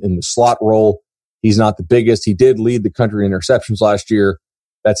in the slot role. He's not the biggest. He did lead the country in interceptions last year.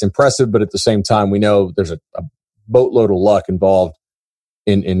 That's impressive, but at the same time, we know there's a boatload of luck involved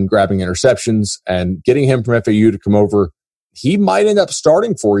in grabbing interceptions, and getting him from FAU to come over. He might end up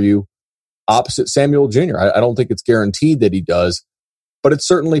starting for you opposite Samuel Jr. I don't think it's guaranteed that he does, but it's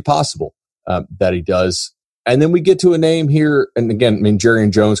certainly possible that he does. And then we get to a name here, and again, I mean,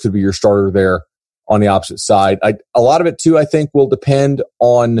 Jerrion Jones could be your starter there on the opposite side. A lot of it too, I think, will depend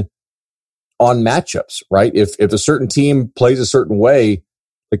on matchups, right? If a certain team plays a certain way,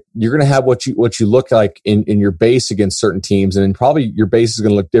 like, you're going to have what you look like in your base against certain teams, and then probably your base is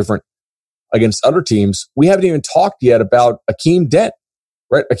going to look different against other teams. We haven't even talked yet about Akeem Dent,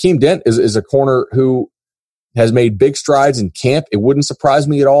 right? Akeem Dent is a corner who has made big strides in camp. It wouldn't surprise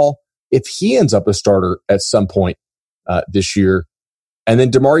me at all if he ends up a starter at some point this year. And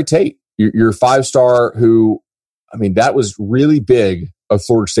then Damari Tate, your 5-star who, I mean, that was really big of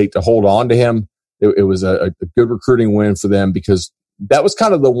Florida State to hold on to him. It was a good recruiting win for them, because that was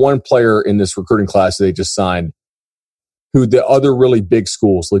kind of the one player in this recruiting class they just signed who the other really big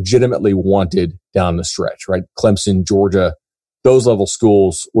schools legitimately wanted down the stretch, right? Clemson, Georgia, those level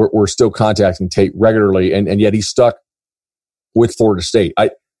schools were still contacting Tate regularly, and yet he's stuck with Florida State.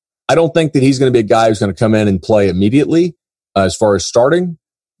 I don't think that he's going to be a guy who's going to come in and play immediately as far as starting,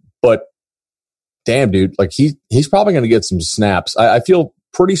 but damn, dude, like he's probably going to get some snaps. I feel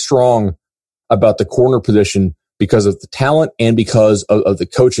pretty strong about the corner position because of the talent and because of the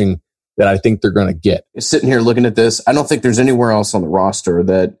coaching that I think they're going to get. Sitting here looking at this, I don't think there's anywhere else on the roster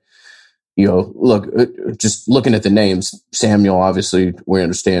that, look, just looking at the names, Samuel, obviously, we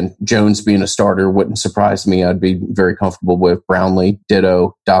understand. Jones being a starter wouldn't surprise me. I'd be very comfortable with Brownlee,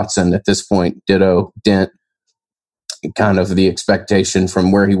 ditto. Dotson at this point, ditto. Dent, kind of the expectation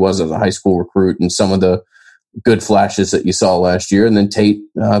from where he was as a high school recruit and some of the good flashes that you saw last year. And then Tate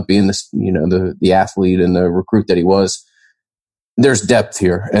being the athlete and the recruit that he was. There's depth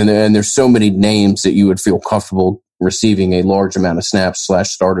here, and there's so many names that you would feel comfortable receiving a large amount of snaps /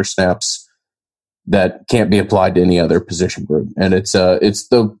 starter snaps that can't be applied to any other position group. And it's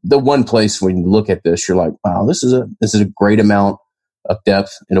the one place when you look at this, you're like, wow, this is a great amount of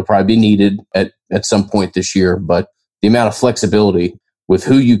depth. It'll probably be needed at some point this year, but the amount of flexibility with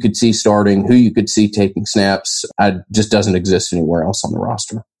who you could see starting, who you could see taking snaps, just doesn't exist anywhere else on the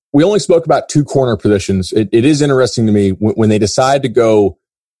roster. We only spoke about 2 corner positions. It is interesting to me when they decide to go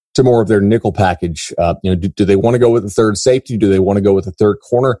to more of their nickel package. Do they want to go with a third safety? Do they want to go with a third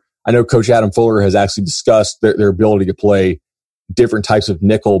corner? I know Coach Adam Fuller has actually discussed their ability to play different types of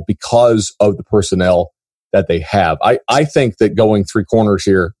nickel because of the personnel that they have. I think that going 3 corners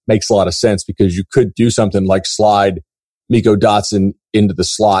here makes a lot of sense, because you could do something like slide Miko Dotson into the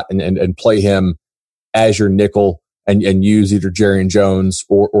slot and play him as your nickel, and use either Jerrion Jones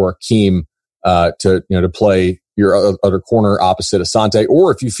or Akeem to play your other corner opposite Asante,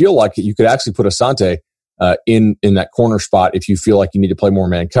 or if you feel like it, you could actually put Asante in that corner spot if you feel like you need to play more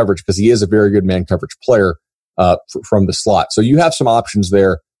man coverage, because he is a very good man coverage player from the slot. So you have some options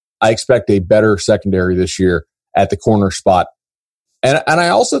there. I expect a better secondary this year at the corner spot. And I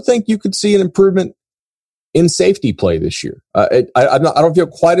also think you could see an improvement in safety play this year. I don't feel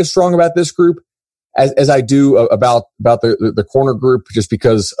quite as strong about this group as I do about the corner group, just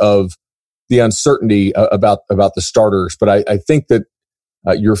because of the uncertainty about the starters. But I think that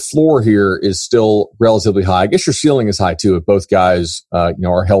your floor here is still relatively high. I guess your ceiling is high too if both guys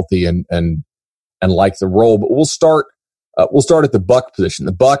are healthy and like the role. But we'll start at the buck position.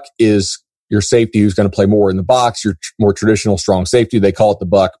 The buck is your safety who's going to play more in the box, your more traditional strong safety. They call it the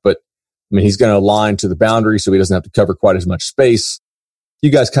buck, but I mean, he's going to align to the boundary, so he doesn't have to cover quite as much space. You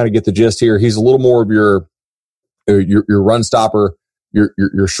guys kind of get the gist here. He's a little more of your run stopper,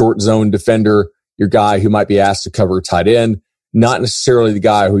 your short zone defender, your guy who might be asked to cover a tight end, not necessarily the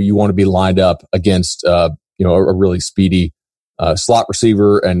guy who you want to be lined up against, a really speedy slot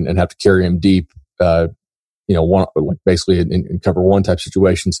receiver and have to carry him deep, basically in cover one type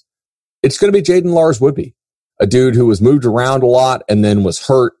situations. It's going to be Jaden Lars-Woodby, a dude who was moved around a lot and then was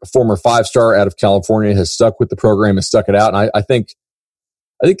hurt. A former 5-star out of California, has stuck with the program and stuck it out. And I think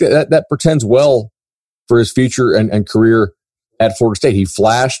that portends well for his future and career at Florida State. He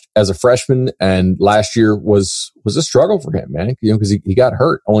flashed as a freshman, and last year was a struggle for him, man, because he got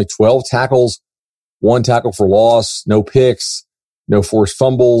hurt. Only 12 tackles, 1 tackle for loss, no picks, no forced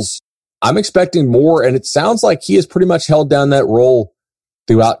fumbles. I'm expecting more, and it sounds like he has pretty much held down that role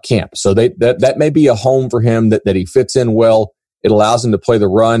throughout camp. So that may be a home for him that he fits in well. It allows him to play the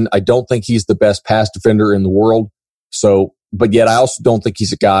run. I don't think he's the best pass defender in the world. So, but yet I also don't think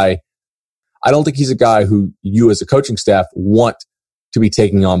he's a guy who you as a coaching staff want to be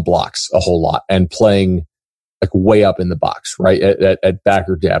taking on blocks a whole lot and playing like way up in the box, right? At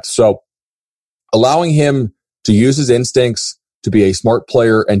backer depth. So allowing him to use his instincts, to be a smart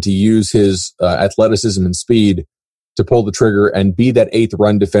player, and to use his athleticism and speed to pull the trigger and be that 8th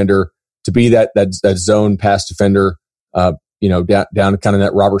run defender, to be that zone pass defender, down kind of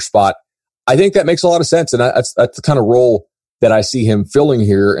that robber spot. I think that makes a lot of sense. And that's the kind of role that I see him filling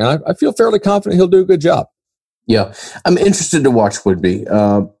here. And I feel fairly confident he'll do a good job. Yeah. I'm interested to watch Woodby.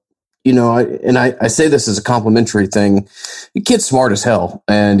 I say this as a complimentary thing. The kid's smart as hell,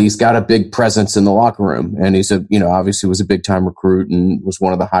 and he's got a big presence in the locker room. And he's obviously was a big time recruit and was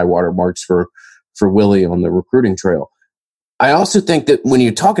one of the high water marks for Willie on the recruiting trail. I also think that when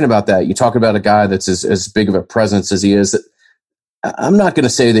you're talking about that, you talk about a guy that's as big of a presence as he is. I'm not going to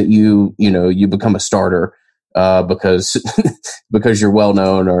say that you become a starter because you're well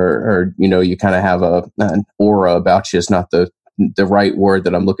known or you kind of have an aura about you. Is not the right word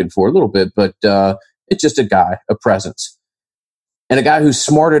that I'm looking for a little bit, but it's just a guy, a presence, and a guy who's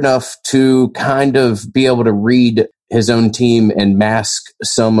smart enough to kind of be able to read his own team and mask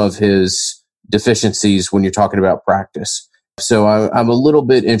some of his deficiencies when you're talking about practice. So I'm a little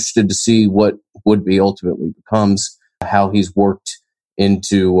bit interested to see what Woodby ultimately becomes, how he's worked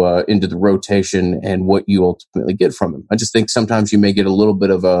into the rotation, and what you ultimately get from him. I just think sometimes you may get a little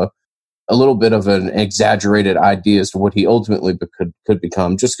bit of an exaggerated idea as to what he ultimately could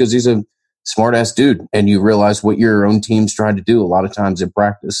become, just because he's a smart ass dude, and you realize what your own team's trying to do a lot of times in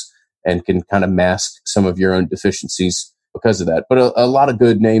practice, and can kind of mask some of your own deficiencies because of that. But a lot of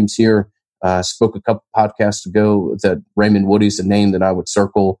good names here. Spoke a couple podcasts ago that Raymond Woody's a name that I would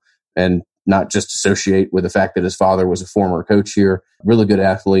circle and not just associate with the fact that his father was a former coach here. Really good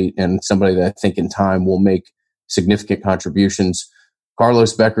athlete, and somebody that I think in time will make significant contributions.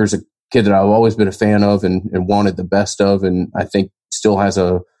 Carlos Becker's a kid that I've always been a fan of and wanted the best of, and I think still has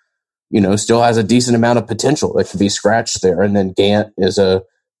a decent amount of potential that can be scratched there. And then Gant is a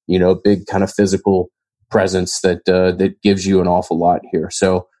big kind of physical presence that gives you an awful lot here.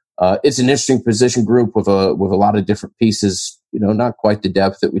 So it's an interesting position group with a lot of different pieces. Not quite the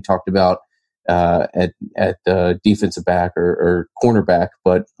depth that we talked about at defensive back or cornerback,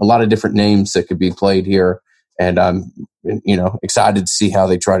 but a lot of different names that could be played here. And I'm excited to see how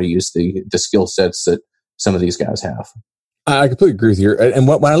they try to use the skill sets that some of these guys have. I completely agree with you. And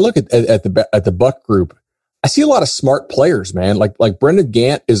when I look at the Buck group, I see a lot of smart players, man. Like Brendan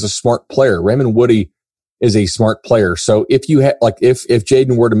Gant is a smart player. Raymond Woody is a smart player. So if you if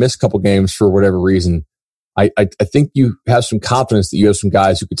Jaden were to miss a couple games for whatever reason, I think you have some confidence that you have some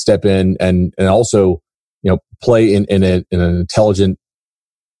guys who could step in and also play in an intelligent,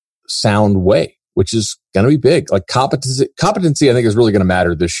 sound way, which is going to be big. Like competency, I think is really going to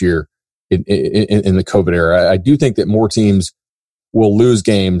matter this year in the COVID era. I do think that more teams will lose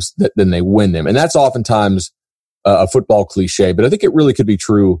games than they win them, and that's oftentimes a football cliche, but I think it really could be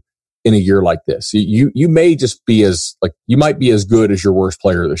true in a year like this. You may just be you might be as good as your worst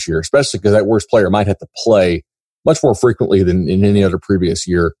player this year, especially because that worst player might have to play much more frequently than in any other previous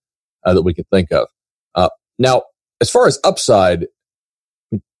year that we could think of. Now, as far as upside,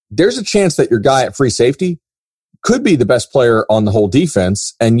 there's a chance that your guy at free safety could be the best player on the whole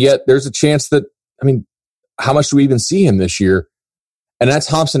defense, and yet there's a chance that, how much do we even see him this year? And that's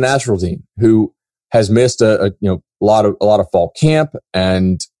Thompson Nasruddin, who has missed a lot of fall camp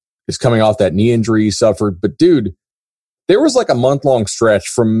and is coming off that knee injury he suffered. But dude, there was like a month-long stretch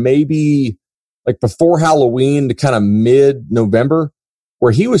from maybe like before Halloween to kind of mid-November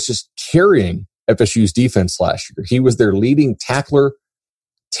where he was just carrying FSU's defense last year. He was their leading tackler,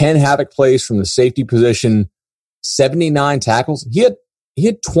 10 havoc plays from the safety position, 79 tackles. He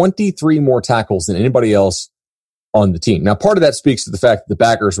had 23 more tackles than anybody else on the team. Now, part of that speaks to the fact that the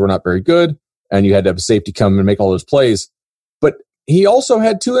backers were not very good and you had to have a safety come and make all those plays. But he also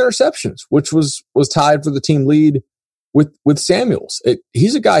had 2 interceptions, which was tied for the team lead with Samuels.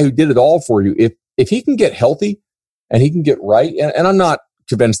 He's a guy who did it all for you. If he can get healthy and he can get right, and I'm not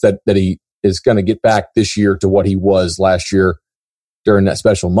convinced that he is going to get back this year to what he was last year during that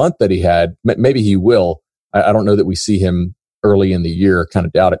special month that he had. Maybe he will. I don't know that we see him early in the year. Kind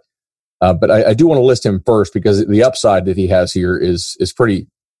of doubt it. But I do want to list him first because the upside that he has here is pretty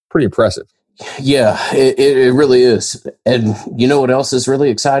impressive. Yeah, it really is. And you know what else is really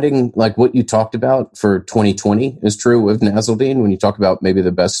exciting? Like what you talked about for 2020 is true with Nasruddin when you talk about maybe one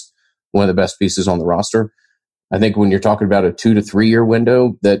of the best pieces on the roster. I think when you're talking about a 2 to 3 year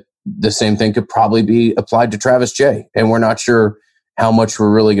window, that the same thing could probably be applied to Travis Jay. And we're not sure how much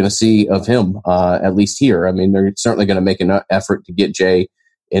we're really going to see of him, at least here. They're certainly going to make an effort to get Jay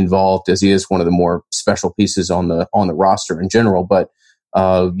involved as he is one of the more special pieces on the roster in general. But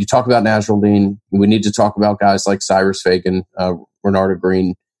you talk about Nasruddin, we need to talk about guys like Cyrus Fagan, Renardo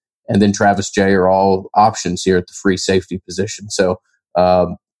Green, and then Travis Jay are all options here at the free safety position. So,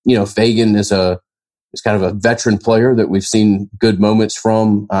 Fagan is kind of a veteran player that we've seen good moments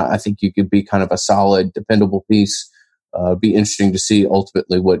from. I think you could be kind of a solid, dependable piece. Be interesting to see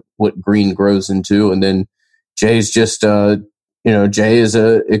ultimately what Green grows into. And then Jay's just, Jay is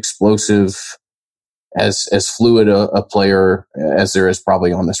a explosive, as fluid a player as there is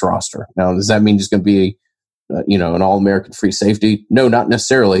probably on this roster. Now, does that mean he's going to be, an All-American free safety? No, not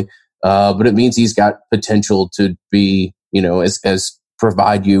necessarily. But it means he's got potential to be, as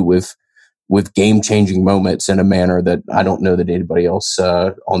provide you with game-changing moments in a manner that I don't know that anybody else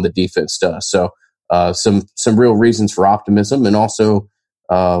on the defense does. So some real reasons for optimism, and also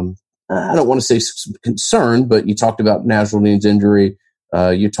I don't want to say concern, but you talked about Nasruddin's injury.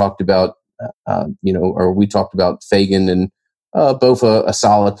 You talked about we talked about Fagan, and both a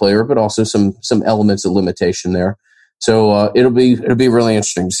solid player, but also some elements of limitation there. So it'll be really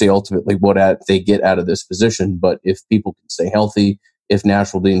interesting to see ultimately what they get out of this position. But if people can stay healthy, if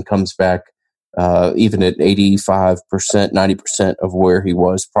Nasruddin comes back even at 85%, 90% of where he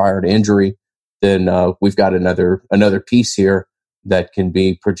was prior to injury, then we've got another piece here that can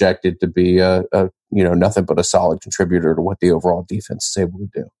be projected to be nothing but a solid contributor to what the overall defense is able to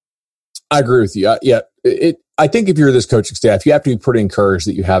do. I agree with you. I think if you're this coaching staff, you have to be pretty encouraged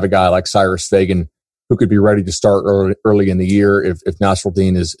that you have a guy like Cyrus Fagan who could be ready to start early in the year if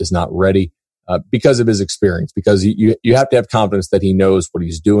Nasruddin is not ready because of his experience, because you have to have confidence that he knows what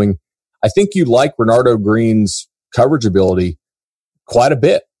he's doing. I think you like Renardo Green's coverage ability quite a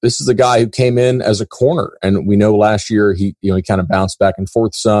bit. This is a guy who came in as a corner, and we know last year he kind of bounced back and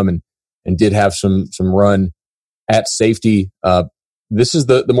forth some and did have some run at safety. This is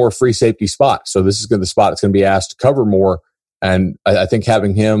the more free safety spot. So this is the spot that's going to be asked to cover more. And I think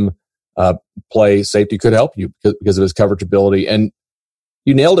having him play safety could help you because of his coverage ability. And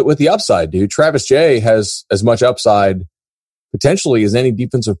you nailed it with the upside, dude. Travis Jay has as much upside potentially as any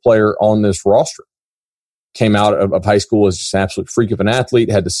defensive player on this roster. Came out of high school as just an absolute freak of an athlete,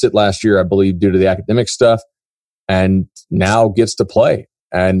 had to sit last year, I believe, due to the academic stuff, and now gets to play.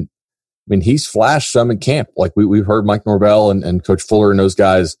 And he's flashed some in camp. Like we've heard Mike Norvell and Coach Fuller and those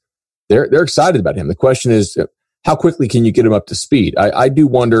guys, they're excited about him. The question is, how quickly can you get him up to speed? I do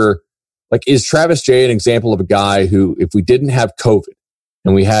wonder, is Travis Jay an example of a guy who, if we didn't have COVID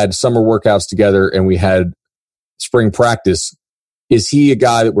and we had summer workouts together and we had spring practice, is he a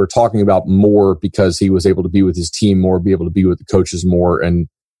guy that we're talking about more because he was able to be with his team more, be able to be with the coaches more, and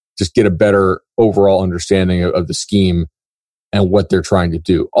just get a better overall understanding of the scheme and what they're trying to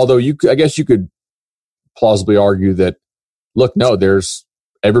do? Although I guess you could plausibly argue that, look, no,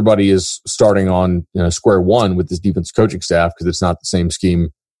 everybody is starting on square one with this defense coaching staff because it's not the same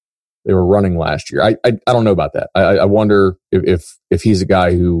scheme they were running last year. I don't know about that. I wonder if he's a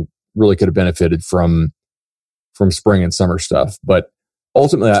guy who really could have benefited from spring and summer stuff. But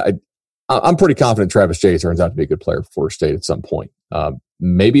ultimately, I'm pretty confident Travis Jay turns out to be a good player for Florida State at some point.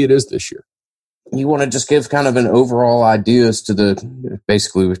 Maybe it is this year. You want to just give kind of an overall idea as to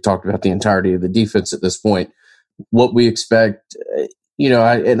basically we've talked about the entirety of the defense at this point, what we expect,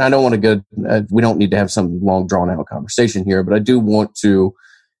 and I don't want to go, we don't need to have some long drawn out conversation here, but I do want to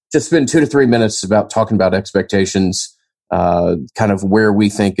just spend 2 to 3 minutes about talking about expectations, kind of where we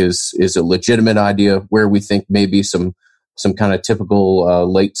think is a legitimate idea, where we think maybe some kind of typical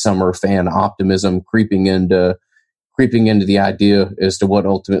late summer fan optimism creeping into the idea as to what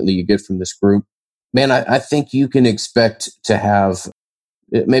ultimately you get from this group. Man, I think you can expect to have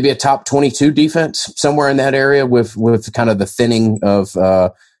maybe a top 22 defense somewhere in that area with kind of the thinning of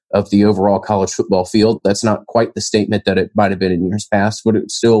the overall college football field. That's not quite the statement that it might have been in years past, but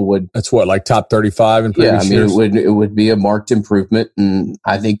it still would. That's what, like top 35 in previous years? It would be a marked improvement. And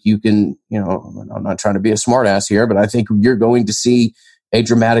I think you can, I'm not trying to be a smart ass here, but I think you're going to see a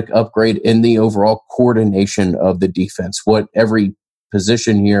dramatic upgrade in the overall coordination of the defense. What every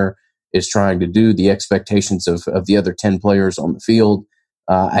position here is trying to do, the expectations of the other 10 players on the field.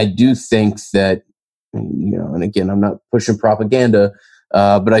 I do think that, and again, I'm not pushing propaganda,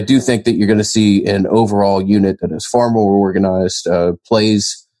 but I do think that you're going to see an overall unit that is far more organized,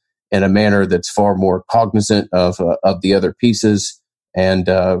 plays in a manner that's far more cognizant of the other pieces, and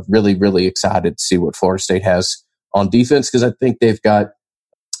really, really excited to see what Florida State has on defense, because I think they've got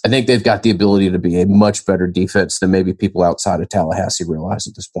the ability to be a much better defense than maybe people outside of Tallahassee realize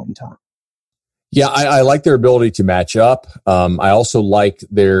at this point in time. Yeah, I like their ability to match up. I also like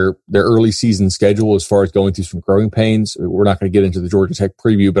their early season schedule as far as going through some growing pains. We're not going to get into the Georgia Tech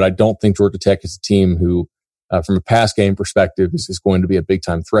preview, but I don't think Georgia Tech is a team who, from a pass game perspective, is going to be a big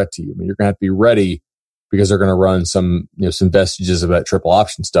time threat to you. I mean, you're going to have to be ready because they're going to run some vestiges of that triple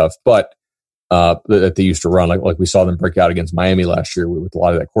option stuff, but that they used to run, like we saw them break out against Miami last year with a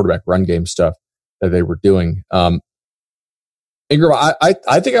lot of that quarterback run game stuff that they were doing. Ingram,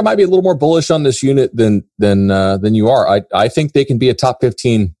 I think I might be a little more bullish on this unit than you are. I think they can be a top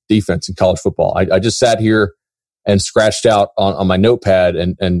 15 defense in college football. I just sat here and scratched out on my notepad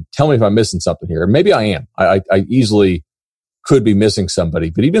and tell me if I'm missing something here. Maybe I am. I easily could be missing somebody,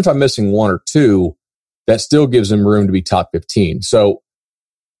 but even if I'm missing one or two, that still gives them room to be top 15. So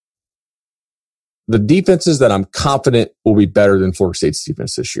the defenses that I'm confident will be better than Florida State's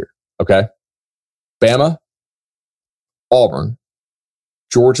defense this year. Okay. Bama, Auburn,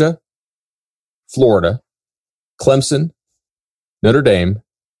 Georgia, Florida, Clemson, Notre Dame,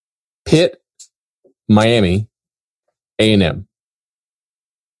 Pitt, Miami, A&M.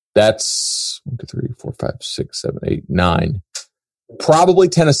 That's 1, 2, 3, 4, 5, 6, 7, 8, 9. Probably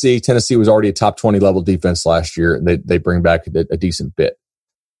Tennessee. Tennessee was already a top 20 level defense last year, and they bring back a decent bit.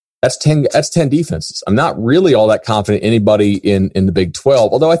 That's 10 defenses. I'm not really all that confident anybody in the Big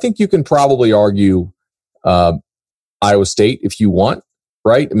 12, although I think you can probably argue Iowa State if you want.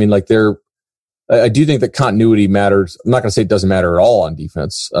 Right? I mean, I do think that continuity matters. I'm not going to say it doesn't matter at all on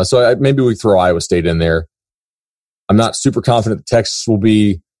defense. So maybe we throw Iowa State in there. I'm not super confident that Texas will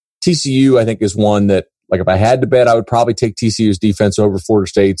be. TCU, I think, is one that, like, if I had to bet, I would probably take TCU's defense over Florida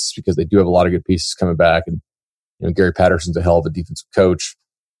State's because they do have a lot of good pieces coming back. And, Gary Patterson's a hell of a defensive coach.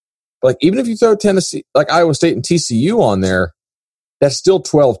 But, like, even if you throw Tennessee, like Iowa State and TCU on there, that's still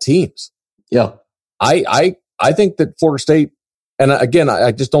 12 teams. Yeah. I think that Florida State, and again,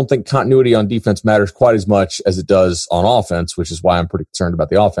 I just don't think continuity on defense matters quite as much as it does on offense, which is why I'm pretty concerned about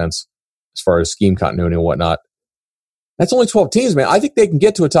the offense as far as scheme continuity and whatnot. That's only 12 teams, man. I think they can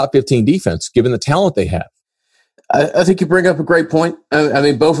get to a top 15 defense given the talent they have. I think you bring up a great point. I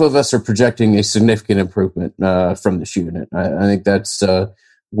mean, both of us are projecting a significant improvement from this unit. I think that's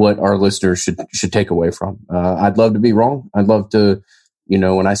what our listeners should take away from. I'd love to be wrong. I'd love to,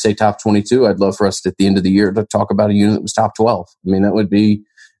 when I say top 22, I'd love for us at the end of the year to talk about a unit that was top 12. I mean, that would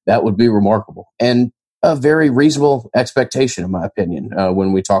be remarkable and a very reasonable expectation, in my opinion,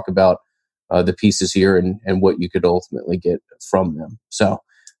 when we talk about the pieces here and what you could ultimately get from them. So,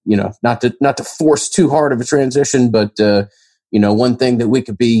 not to force too hard of a transition, but one thing that we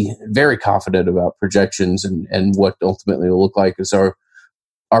could be very confident about projections and what ultimately will look like is our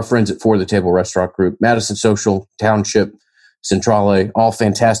friends at For the Table Restaurant Group, Madison Social, Township, Centrale, all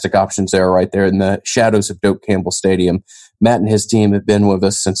fantastic options there right there in the shadows of Doak Campbell Stadium. Matt and his team have been with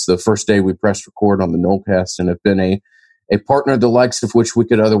us since the first day we pressed record on the Nolecast and have been a partner the likes of which we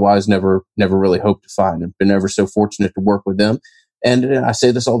could otherwise never really hope to find, and been ever so fortunate to work with them. And I say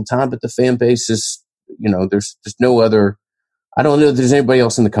this all the time, but the fan base is, there's no other I don't know that there's anybody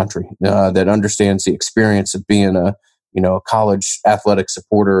else in the country that understands the experience of being a college athletic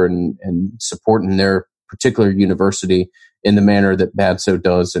supporter and supporting their particular university in the manner that Badso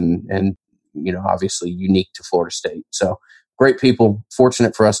does, and obviously unique to Florida State. So great people,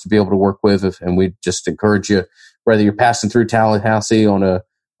 fortunate for us to be able to work with, and we just encourage you, whether you're passing through Tallahassee on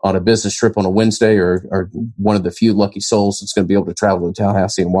a business trip on a Wednesday or one of the few lucky souls that's going to be able to travel to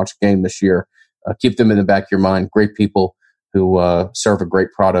Tallahassee and watch a game this year, keep them in the back of your mind. Great people who serve a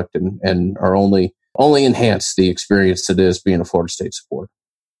great product and are only enhance the experience that is being a Florida State supporter.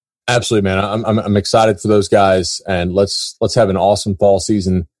 Absolutely, man. I'm excited for those guys, and let's have an awesome fall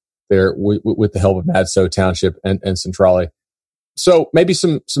season there with the help of Madso Township and Centrale. So maybe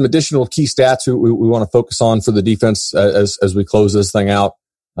some additional key stats we want to focus on for the defense as we close this thing out.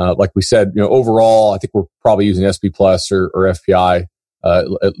 Like we said, overall, I think we're probably using SP Plus or FPI,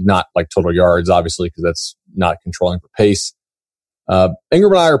 not like total yards, obviously, because that's not controlling for pace.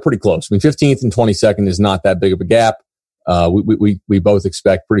 Ingram and I are pretty close. I mean, 15th and 22nd is not that big of a gap. We both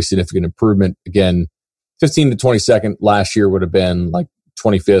expect pretty significant improvement. Again, 15th to 22nd last year would have been like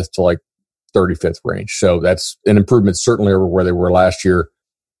 25th to like 35th range. So that's an improvement certainly over where they were last year,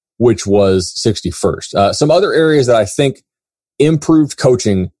 which was 61st. Some other areas that I think improved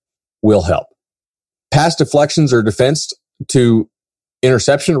coaching will help. Pass deflections or defense to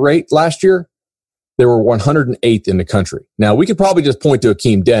interception rate last year, they were 108th in the country. Now, we could probably just point to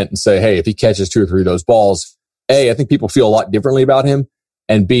Akeem Dent and say, hey, if he catches 2 or 3 of those balls, A, I think people feel a lot differently about him,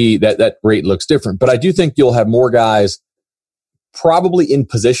 and B, that rate looks different. But I do think you'll have more guys probably in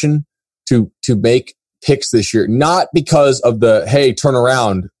position to make picks this year, not because of the, hey, turn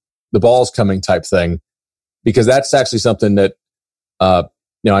around, the ball's coming type thing, because that's actually something that,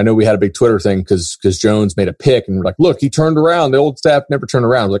 I know we had a big Twitter thing because Jones made a pick and we're like, look, he turned around. The old staff never turned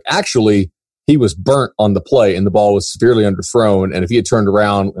around. Like, actually, he was burnt on the play and the ball was severely underthrown. And if he had turned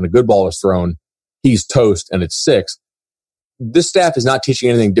around and a good ball was thrown, he's toast and it's 6. This staff is not teaching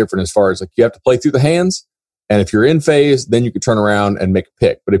anything different as far as like you have to play through the hands. And if you're in phase, then you can turn around and make a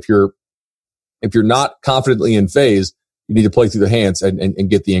pick. But if you're not confidently in phase, you need to play through the hands and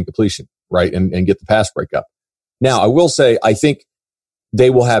get the incompletion, right? And get the pass breakup. Now, I will say, I think they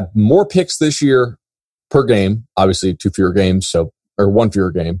will have more picks this year per game, obviously 2 fewer games, or 1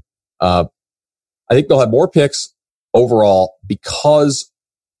 fewer game. I think they'll have more picks overall because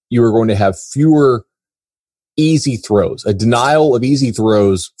you are going to have fewer easy throws. A denial of easy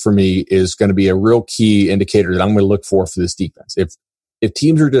throws for me is going to be a real key indicator that I'm going to look for this defense. If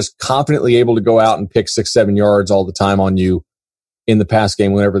teams are just confidently able to go out and pick 6-7 yards all the time on you in the pass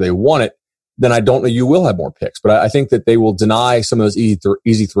game whenever they want it, then I don't know you will have more picks. But I think that they will deny some of those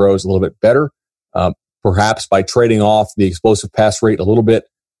easy throws a little bit better, perhaps by trading off the explosive pass rate a little bit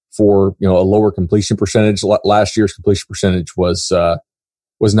for a lower completion percentage. Last year's completion percentage was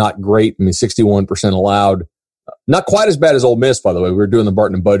not great. I mean, 61% allowed. Not quite as bad as Ole Miss, by the way. We were doing the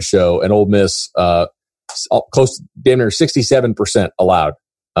Barton and Bud show, and Ole Miss close to damn near 67% allowed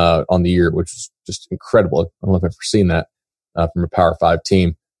on the year, which is just incredible. I don't know if I've ever seen that from a Power 5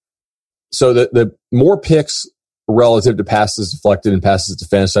 team. So the more picks relative to passes deflected and passes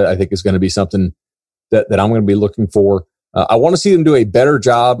defense, I think is going to be something that I'm going to be looking for. I want to see them do a better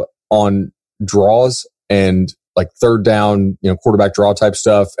job on draws and like third down, quarterback draw type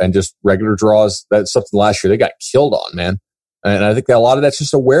stuff and just regular draws. That's something last year they got killed on, man. And I think that a lot of that's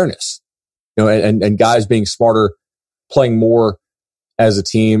just awareness, and guys being smarter, playing more as a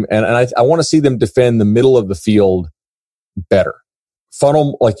team. And I want to see them defend the middle of the field better.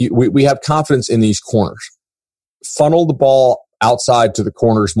 Funnel, we have confidence in these corners. Funnel the ball outside to the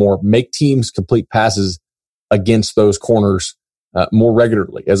corners more. Make teams complete passes against those corners more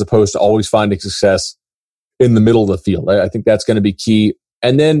regularly, as opposed to always finding success in the middle of the field. I think that's going to be key.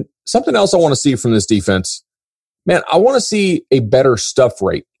 And then something else I want to see from this defense, man, I want to see a better stuff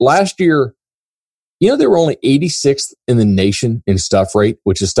rate. Last year, they were only 86th in the nation in stuff rate,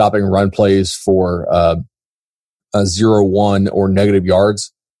 which is stopping run plays for 0-1 or negative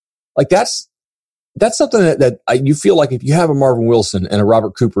yards. Like that's something that you feel like if you have a Marvin Wilson and a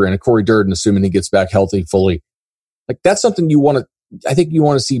Robert Cooper and a Corey Durden, assuming he gets back healthy fully, like that's something I think you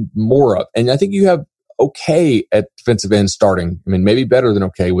want to see more of. And I think you have okay at defensive end starting. I mean, maybe better than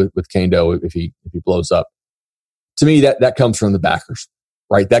okay with Kane Doe if he blows up. To me, that comes from the backers,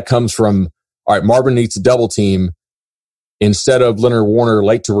 right? That comes from, all right, Marvin needs a double team. Instead of Leonard Warner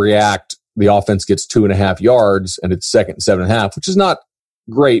late to react, the offense gets 2.5 yards and it's 2nd and 7.5, which is not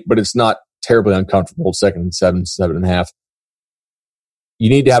great, but it's not terribly uncomfortable. 2nd and 7.5. You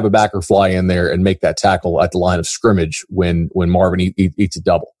need to have a backer fly in there and make that tackle at the line of scrimmage when Marvin eats a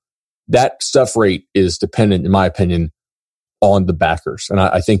double. That stuff rate is dependent, in my opinion, on the backers. And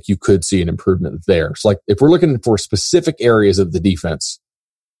I think you could see an improvement there. So like if we're looking for specific areas of the defense,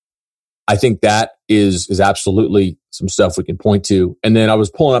 I think that is absolutely some stuff we can point to. And then I was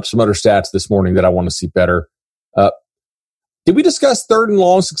pulling up some other stats this morning that I want to see better. Did we discuss third and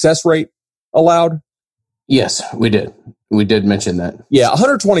long success rate allowed? Yes, we did. We did mention that. Yeah,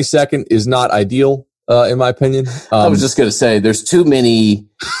 122nd is not ideal, in my opinion. I was just going to say, there's too many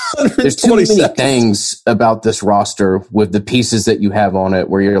things about this roster with the pieces that you have on it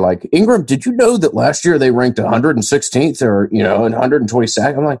where you're like, Ingram, did you know that last year they ranked 116th or, and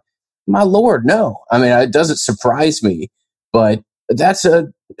 122nd? I'm like, my Lord, no. I mean, it doesn't surprise me, but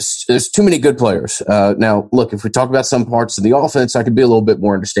there's too many good players. Now, look, if we talk about some parts of the offense, I could be a little bit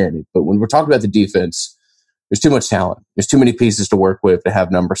more understanding. But when we're talking about the defense, there's too much talent. There's too many pieces to work with to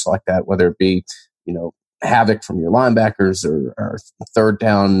have numbers like that, whether it be, havoc from your linebackers or third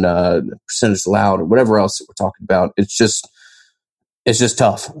down percentage allowed or whatever else that we're talking about. It's just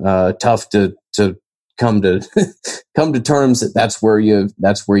tough. Tough to come to come to terms that's where you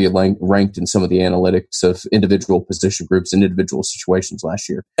ranked in some of the analytics of individual position groups and individual situations last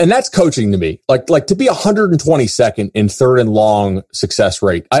year. And that's coaching to me. Like to be 122nd in third and long success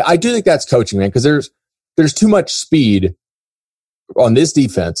rate. I do think that's coaching, man, because there's too much speed on this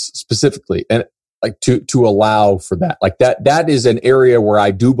defense specifically, and like to allow for that. Like that is an area where I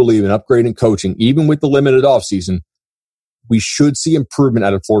do believe in upgrading coaching, even with the limited offseason. We should see improvement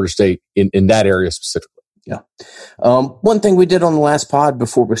out of Florida State in that area specifically. Yeah. One thing we did on the last pod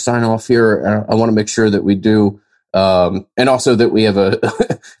before we sign off here, I want to make sure that we do, and also that we have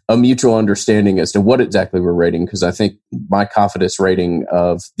a mutual understanding as to what exactly we're rating, because I think my confidence rating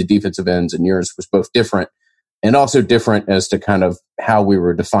of the defensive ends and yours was both different and also different as to kind of how we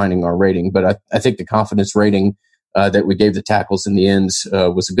were defining our rating. But I think the confidence rating that we gave the tackles and the ends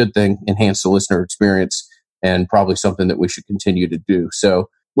was a good thing, enhanced the listener experience, and probably something that we should continue to do. So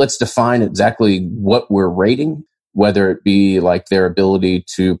let's define exactly what we're rating, whether it be like their ability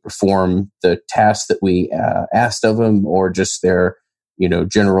to perform the tasks that we asked of them, or just their,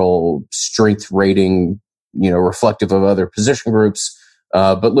 general strength rating, reflective of other position groups.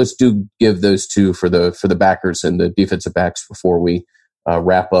 But let's give those two for the backers and the defensive backs before we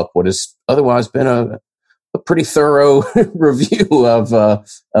wrap up what has otherwise been a pretty thorough review of the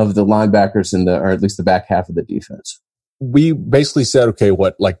linebackers or at least the back half of the defense. We basically said, okay,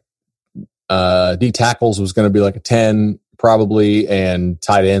 D tackles was going to be like a 10 probably, and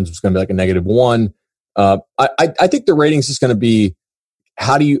tight ends was going to be like a -1. I think the rating is just going to be,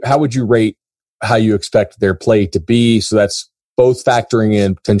 how would you rate how you expect their play to be? So that's both factoring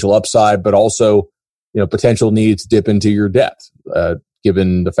in potential upside, but also, potential needs to dip into your depth,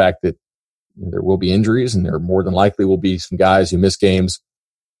 given the fact that there will be injuries, and there more than likely will be some guys who miss games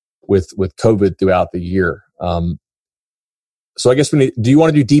with COVID throughout the year. So I guess do you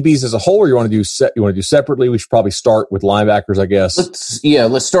want to do DBs as a whole, or you want to do separately? We should probably start with linebackers, I guess.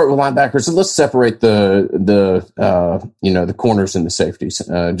 Let's start with linebackers, and let's separate the corners and the safeties,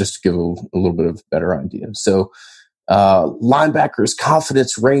 just to give a little bit of better idea. So linebackers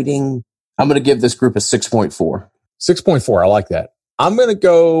confidence rating, I'm going to give this group a 6.4. 6.4. I like that. I'm going to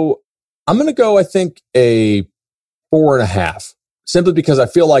go, I think, a 4.5, simply because I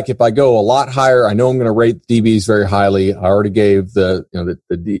feel like if I go a lot higher, I know I'm going to rate the DBs very highly. I already gave the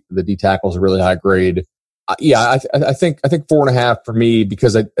D tackles a really high grade. I think 4.5 for me,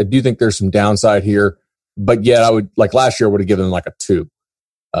 because I do think there's some downside here, but yet I would, like last year, I would have given them like a 2,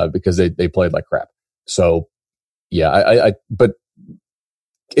 because they played like crap. So yeah, but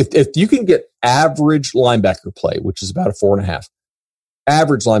if you can get average linebacker play, which is about a 4.5,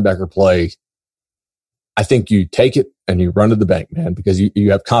 average linebacker play, I think you take it and you run to the bank, man, because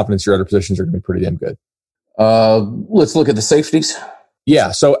you have confidence your other positions are going to be pretty damn good. Let's look at the safeties.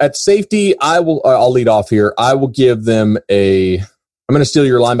 Yeah. So at safety, I'll lead off here. I will give them I'm going to steal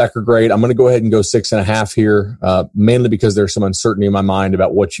your linebacker grade. I'm going to go ahead and go 6.5 here, mainly because there's some uncertainty in my mind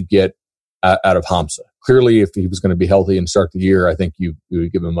about what you get out of Hamza. Clearly, if he was going to be healthy and start the year, I think you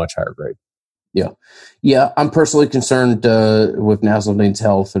would give him a much higher grade. Yeah. I'm personally concerned with Nasruddin's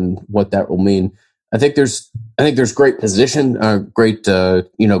health and what that will mean. I think there's great position, great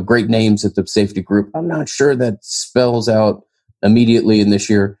names at the safety group. I'm not sure that spells out immediately in this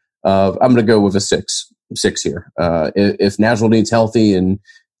year. I'm going to go with a 6 here. If Nasruddin's healthy and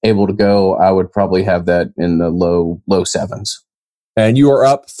able to go, I would probably have that in the low 7s. And you are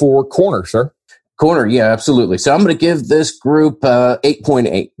up for corner, sir. Corner, yeah, absolutely. So I'm going to give this group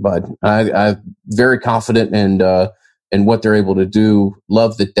 8.8, bud. I'm very confident in what they're able to do.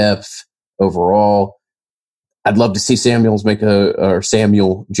 Love the depth overall. I'd love to see Samuel Jr.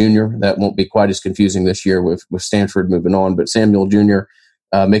 That won't be quite as confusing this year with Stanford moving on, but Samuel Jr.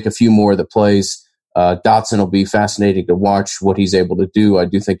 Make a few more of the plays. Dotson will be fascinating to watch what he's able to do. I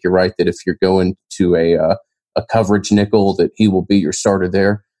do think you're right that if you're going to a coverage nickel, that he will be your starter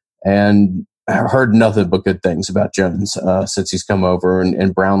there. And I heard nothing but good things about Jones since he's come over,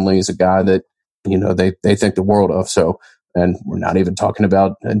 and Brownlee is a guy that they think the world of. So. And we're not even talking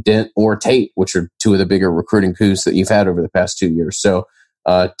about Dent or Tate, which are two of the bigger recruiting coups that you've had over the past 2 years. So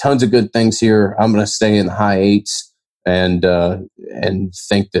tons of good things here. I'm going to stay in the high 8s and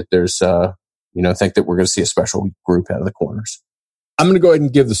think that there's think that we're going to see a special group out of the corners. I'm going to go ahead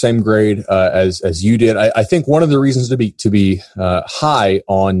and give the same grade as you did. I think one of the reasons to be high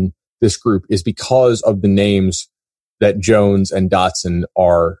on this group is because of the names that Jones and Dotson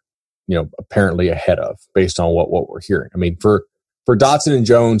are apparently ahead of, based on what we're hearing. I mean, for Dotson and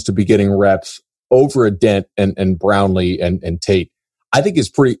Jones to be getting reps over a Dent and Brownlee and Tate, I think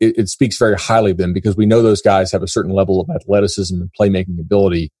it speaks very highly of them, because we know those guys have a certain level of athleticism and playmaking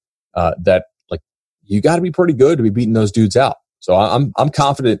ability that, like, you got to be pretty good to be beating those dudes out. So I'm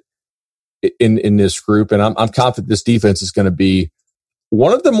confident in this group, and I'm confident this defense is going to be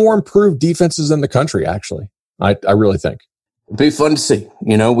one of the more improved defenses in the country. Actually, I really think. It'd be fun to see.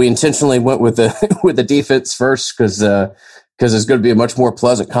 We intentionally went with the defense first because it's going to be a much more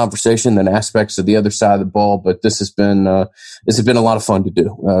pleasant conversation than aspects of the other side of the ball. But this has been a lot of fun to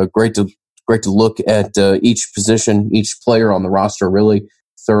do. Great to look at each position, each player on the roster. Really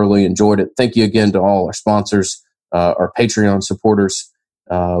thoroughly enjoyed it. Thank you again to all our sponsors, our Patreon supporters.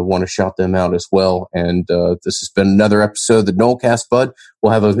 Want to shout them out as well. And this has been another episode of the Nolecast, Bud.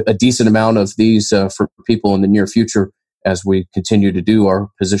 We'll have a decent amount of these for people in the near future, as we continue to do our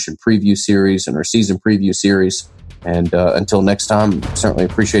position preview series and our season preview series. And until next time, certainly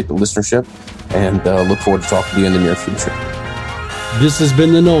appreciate the listenership and look forward to talking to you in the near future. This has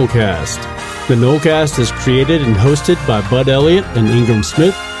been the Nolecast. The Nolecast is created and hosted by Bud Elliott and Ingram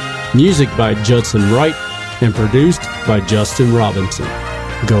Smith, music by Judson Wright, and produced by Justin Robinson.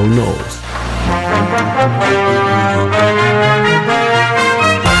 Go Noles.